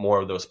 100 more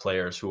of those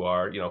players who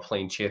are,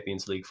 playing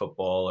Champions League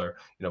football or,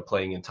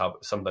 playing in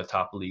some of the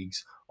top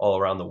leagues all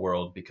around the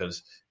world,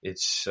 because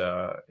it's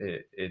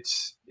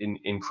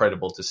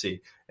incredible to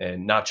see.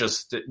 And not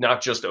just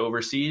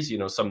overseas,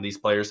 some of these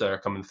players that are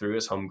coming through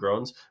as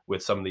homegrowns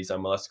with some of these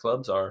MLS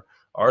clubs are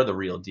the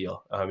real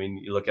deal. I mean,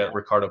 you look at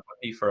Ricardo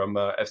Pepi from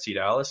FC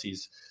Dallas,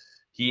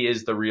 he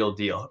is the real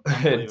deal.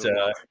 And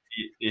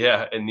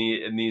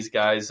and these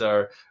guys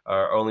are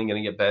only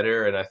going to get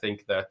better. And I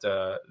think that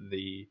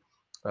the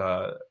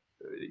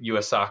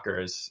U.S. soccer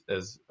is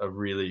a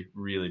really,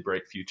 really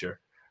bright future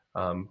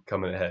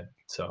coming ahead.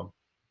 So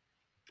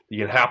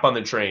you can hop on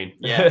the train.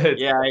 Yeah,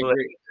 I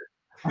agree.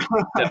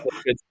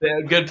 It's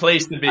a good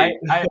place to be.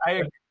 I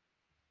agree.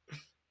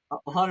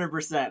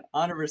 100%.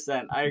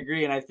 I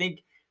agree. And I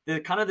think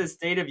the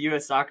state of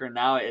U.S. soccer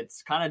now,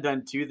 it's kind of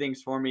done two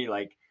things for me.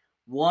 Like,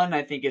 one,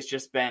 I think it's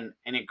just been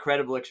an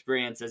incredible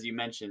experience, as you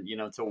mentioned,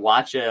 to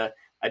watch a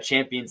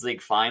Champions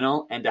League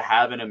final and to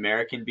have an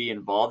American be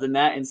involved in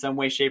that in some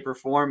way, shape, or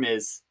form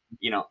is,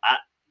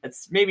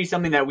 it's maybe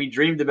something that we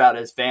dreamed about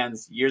as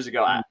fans years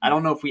ago. I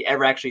don't know if we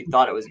ever actually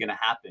thought it was going to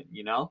happen,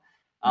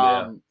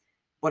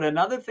 But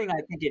another thing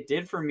I think it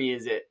did for me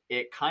is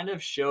it kind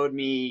of showed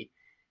me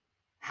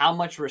how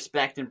much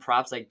respect and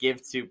props I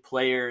give to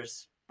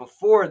players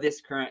before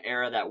this current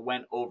era that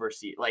went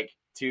overseas, like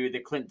to the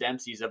Clint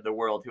Dempseys of the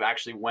world who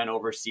actually went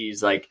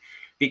overseas,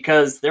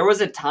 because there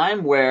was a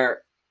time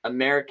where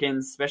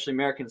Americans, especially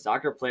American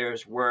soccer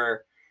players,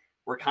 were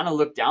kind of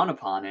looked down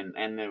upon,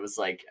 and it was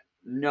like,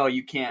 no,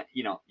 you can't,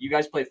 you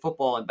guys play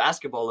football and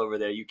basketball over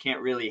there, you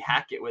can't really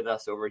hack it with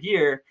us over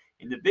here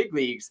in the big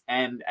leagues.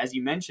 And as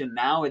you mentioned,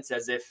 now it's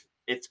as if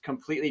it's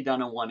completely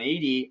done a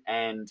 180,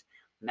 and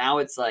now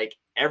it's like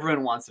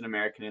everyone wants an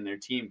American in their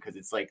team because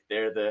it's like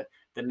they're the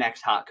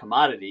next hot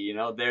commodity,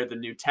 they're the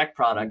new tech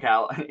product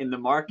out in the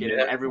market,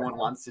 and everyone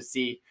wants to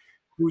see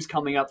who's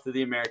coming up through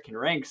the American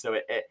ranks. So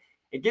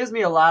it gives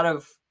me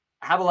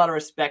I have a lot of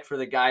respect for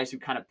the guys who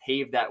kind of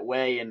paved that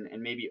way and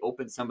maybe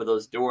opened some of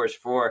those doors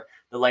for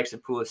the likes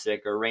of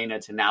Pulisic or Reyna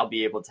to now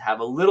be able to have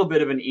a little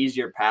bit of an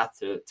easier path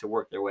to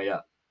work their way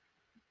up.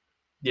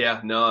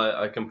 Yeah, no,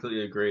 I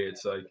completely agree.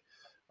 It's like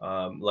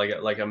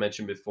I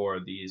mentioned before,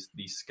 these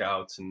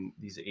scouts and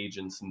these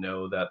agents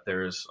know that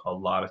there's a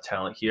lot of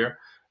talent here,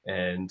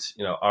 and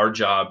our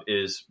job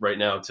is right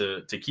now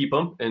to keep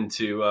them and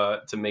to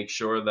make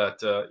sure that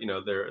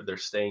they're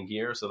staying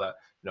here, so that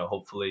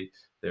hopefully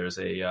there's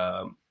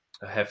a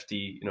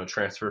hefty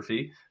transfer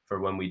fee for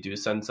when we do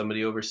send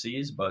somebody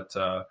overseas. But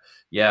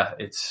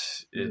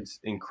it's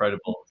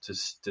incredible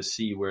to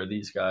see where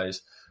these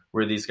guys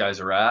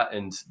are at,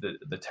 and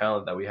the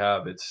talent that we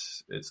have.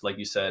 It's like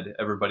you said,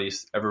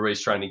 everybody's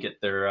trying to get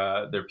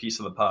their piece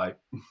of the pie.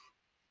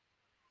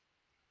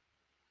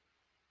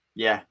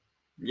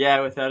 Yeah,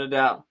 without a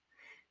doubt.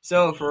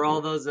 So for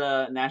all those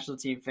national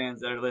team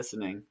fans that are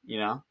listening,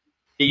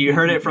 you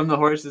heard it from the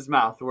horse's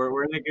mouth.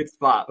 We're in a good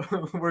spot.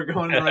 We're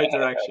going in the right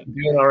direction.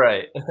 Doing all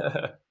right.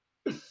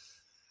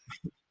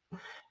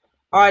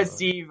 All right,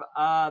 Steve.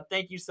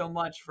 Thank you so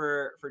much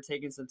for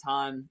taking some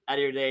time out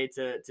of your day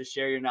to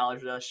share your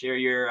knowledge with us, share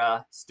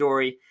your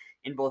story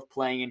in both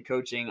playing and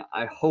coaching.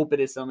 I hope it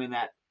is something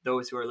that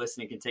those who are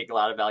listening can take a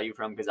lot of value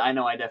from, because I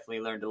know I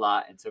definitely learned a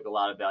lot and took a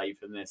lot of value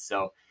from this.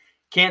 So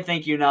can't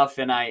thank you enough,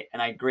 and I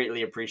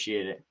greatly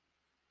appreciate it.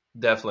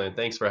 Definitely.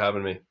 Thanks for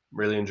having me.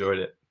 Really enjoyed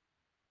it.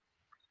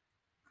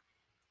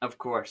 Of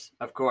course.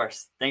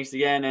 Thanks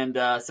again.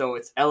 And so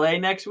it's LA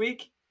next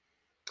week?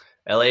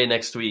 LA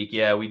next week.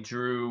 Yeah,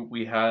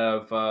 we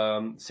have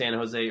San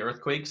Jose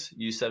Earthquakes,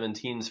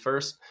 U17s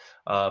first,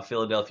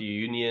 Philadelphia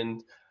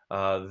Union,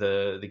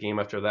 the game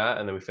after that,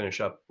 and then we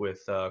finish up with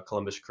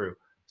Columbus Crew.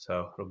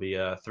 So it'll be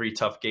 3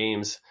 tough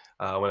games.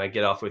 When I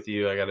get off with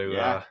you, I got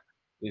to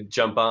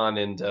jump on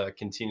and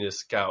continue to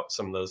scout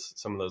some of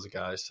those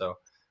guys. So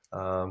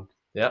all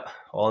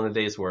in a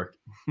day's work.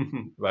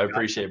 I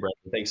appreciate it,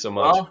 Brandon. Thanks so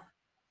much. Well,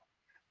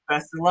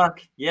 best of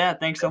luck. Yeah,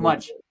 thanks so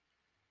much.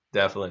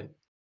 Definitely.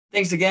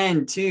 Thanks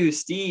again to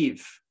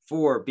Steve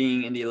for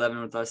being in the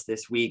 11 with us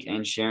this week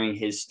and sharing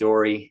his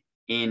story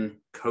in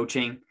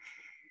coaching.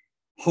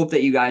 Hope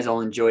that you guys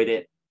all enjoyed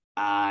it.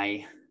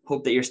 I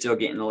hope that you're still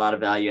getting a lot of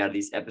value out of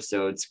these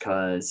episodes,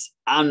 because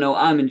I know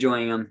I'm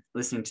enjoying them,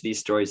 listening to these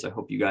stories. So I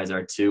hope you guys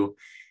are too.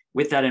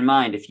 With that in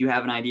mind, if you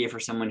have an idea for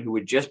someone who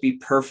would just be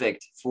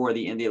perfect for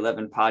the In the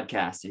 11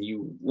 podcast and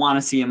you want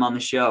to see him on the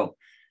show,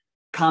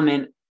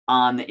 comment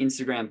on the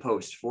Instagram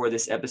post for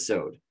this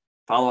episode.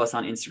 Follow us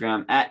on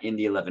Instagram at In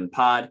the 11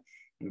 pod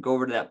and go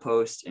over to that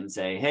post and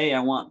say, hey, I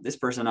want this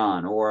person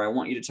on, or I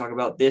want you to talk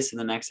about this in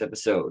the next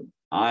episode.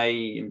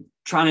 I am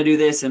trying to do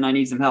this and I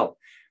need some help.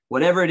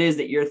 Whatever it is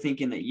that you're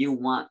thinking that you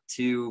want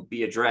to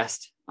be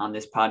addressed on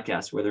this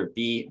podcast, whether it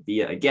be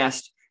via a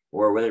guest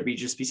or whether it be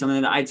just be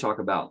something that I talk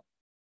about,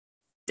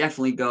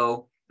 definitely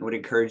go. I would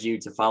encourage you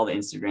to follow the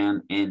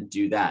Instagram and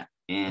do that.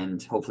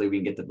 And hopefully we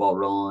can get the ball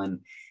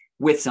rolling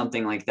with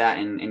something like that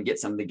and get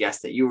some of the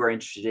guests that you are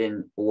interested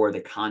in or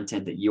the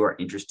content that you are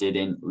interested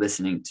in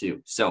listening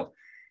to. So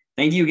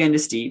thank you again to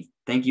Steve.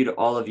 thank you to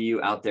all of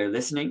you out there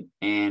listening,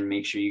 and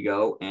make sure you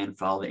go and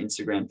follow the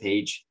Instagram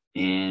page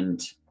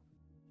and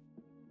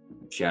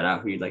shout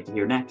out who you'd like to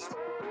hear next.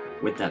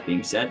 With that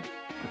being said,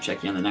 I'll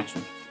check you on the next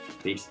one.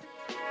 Peace.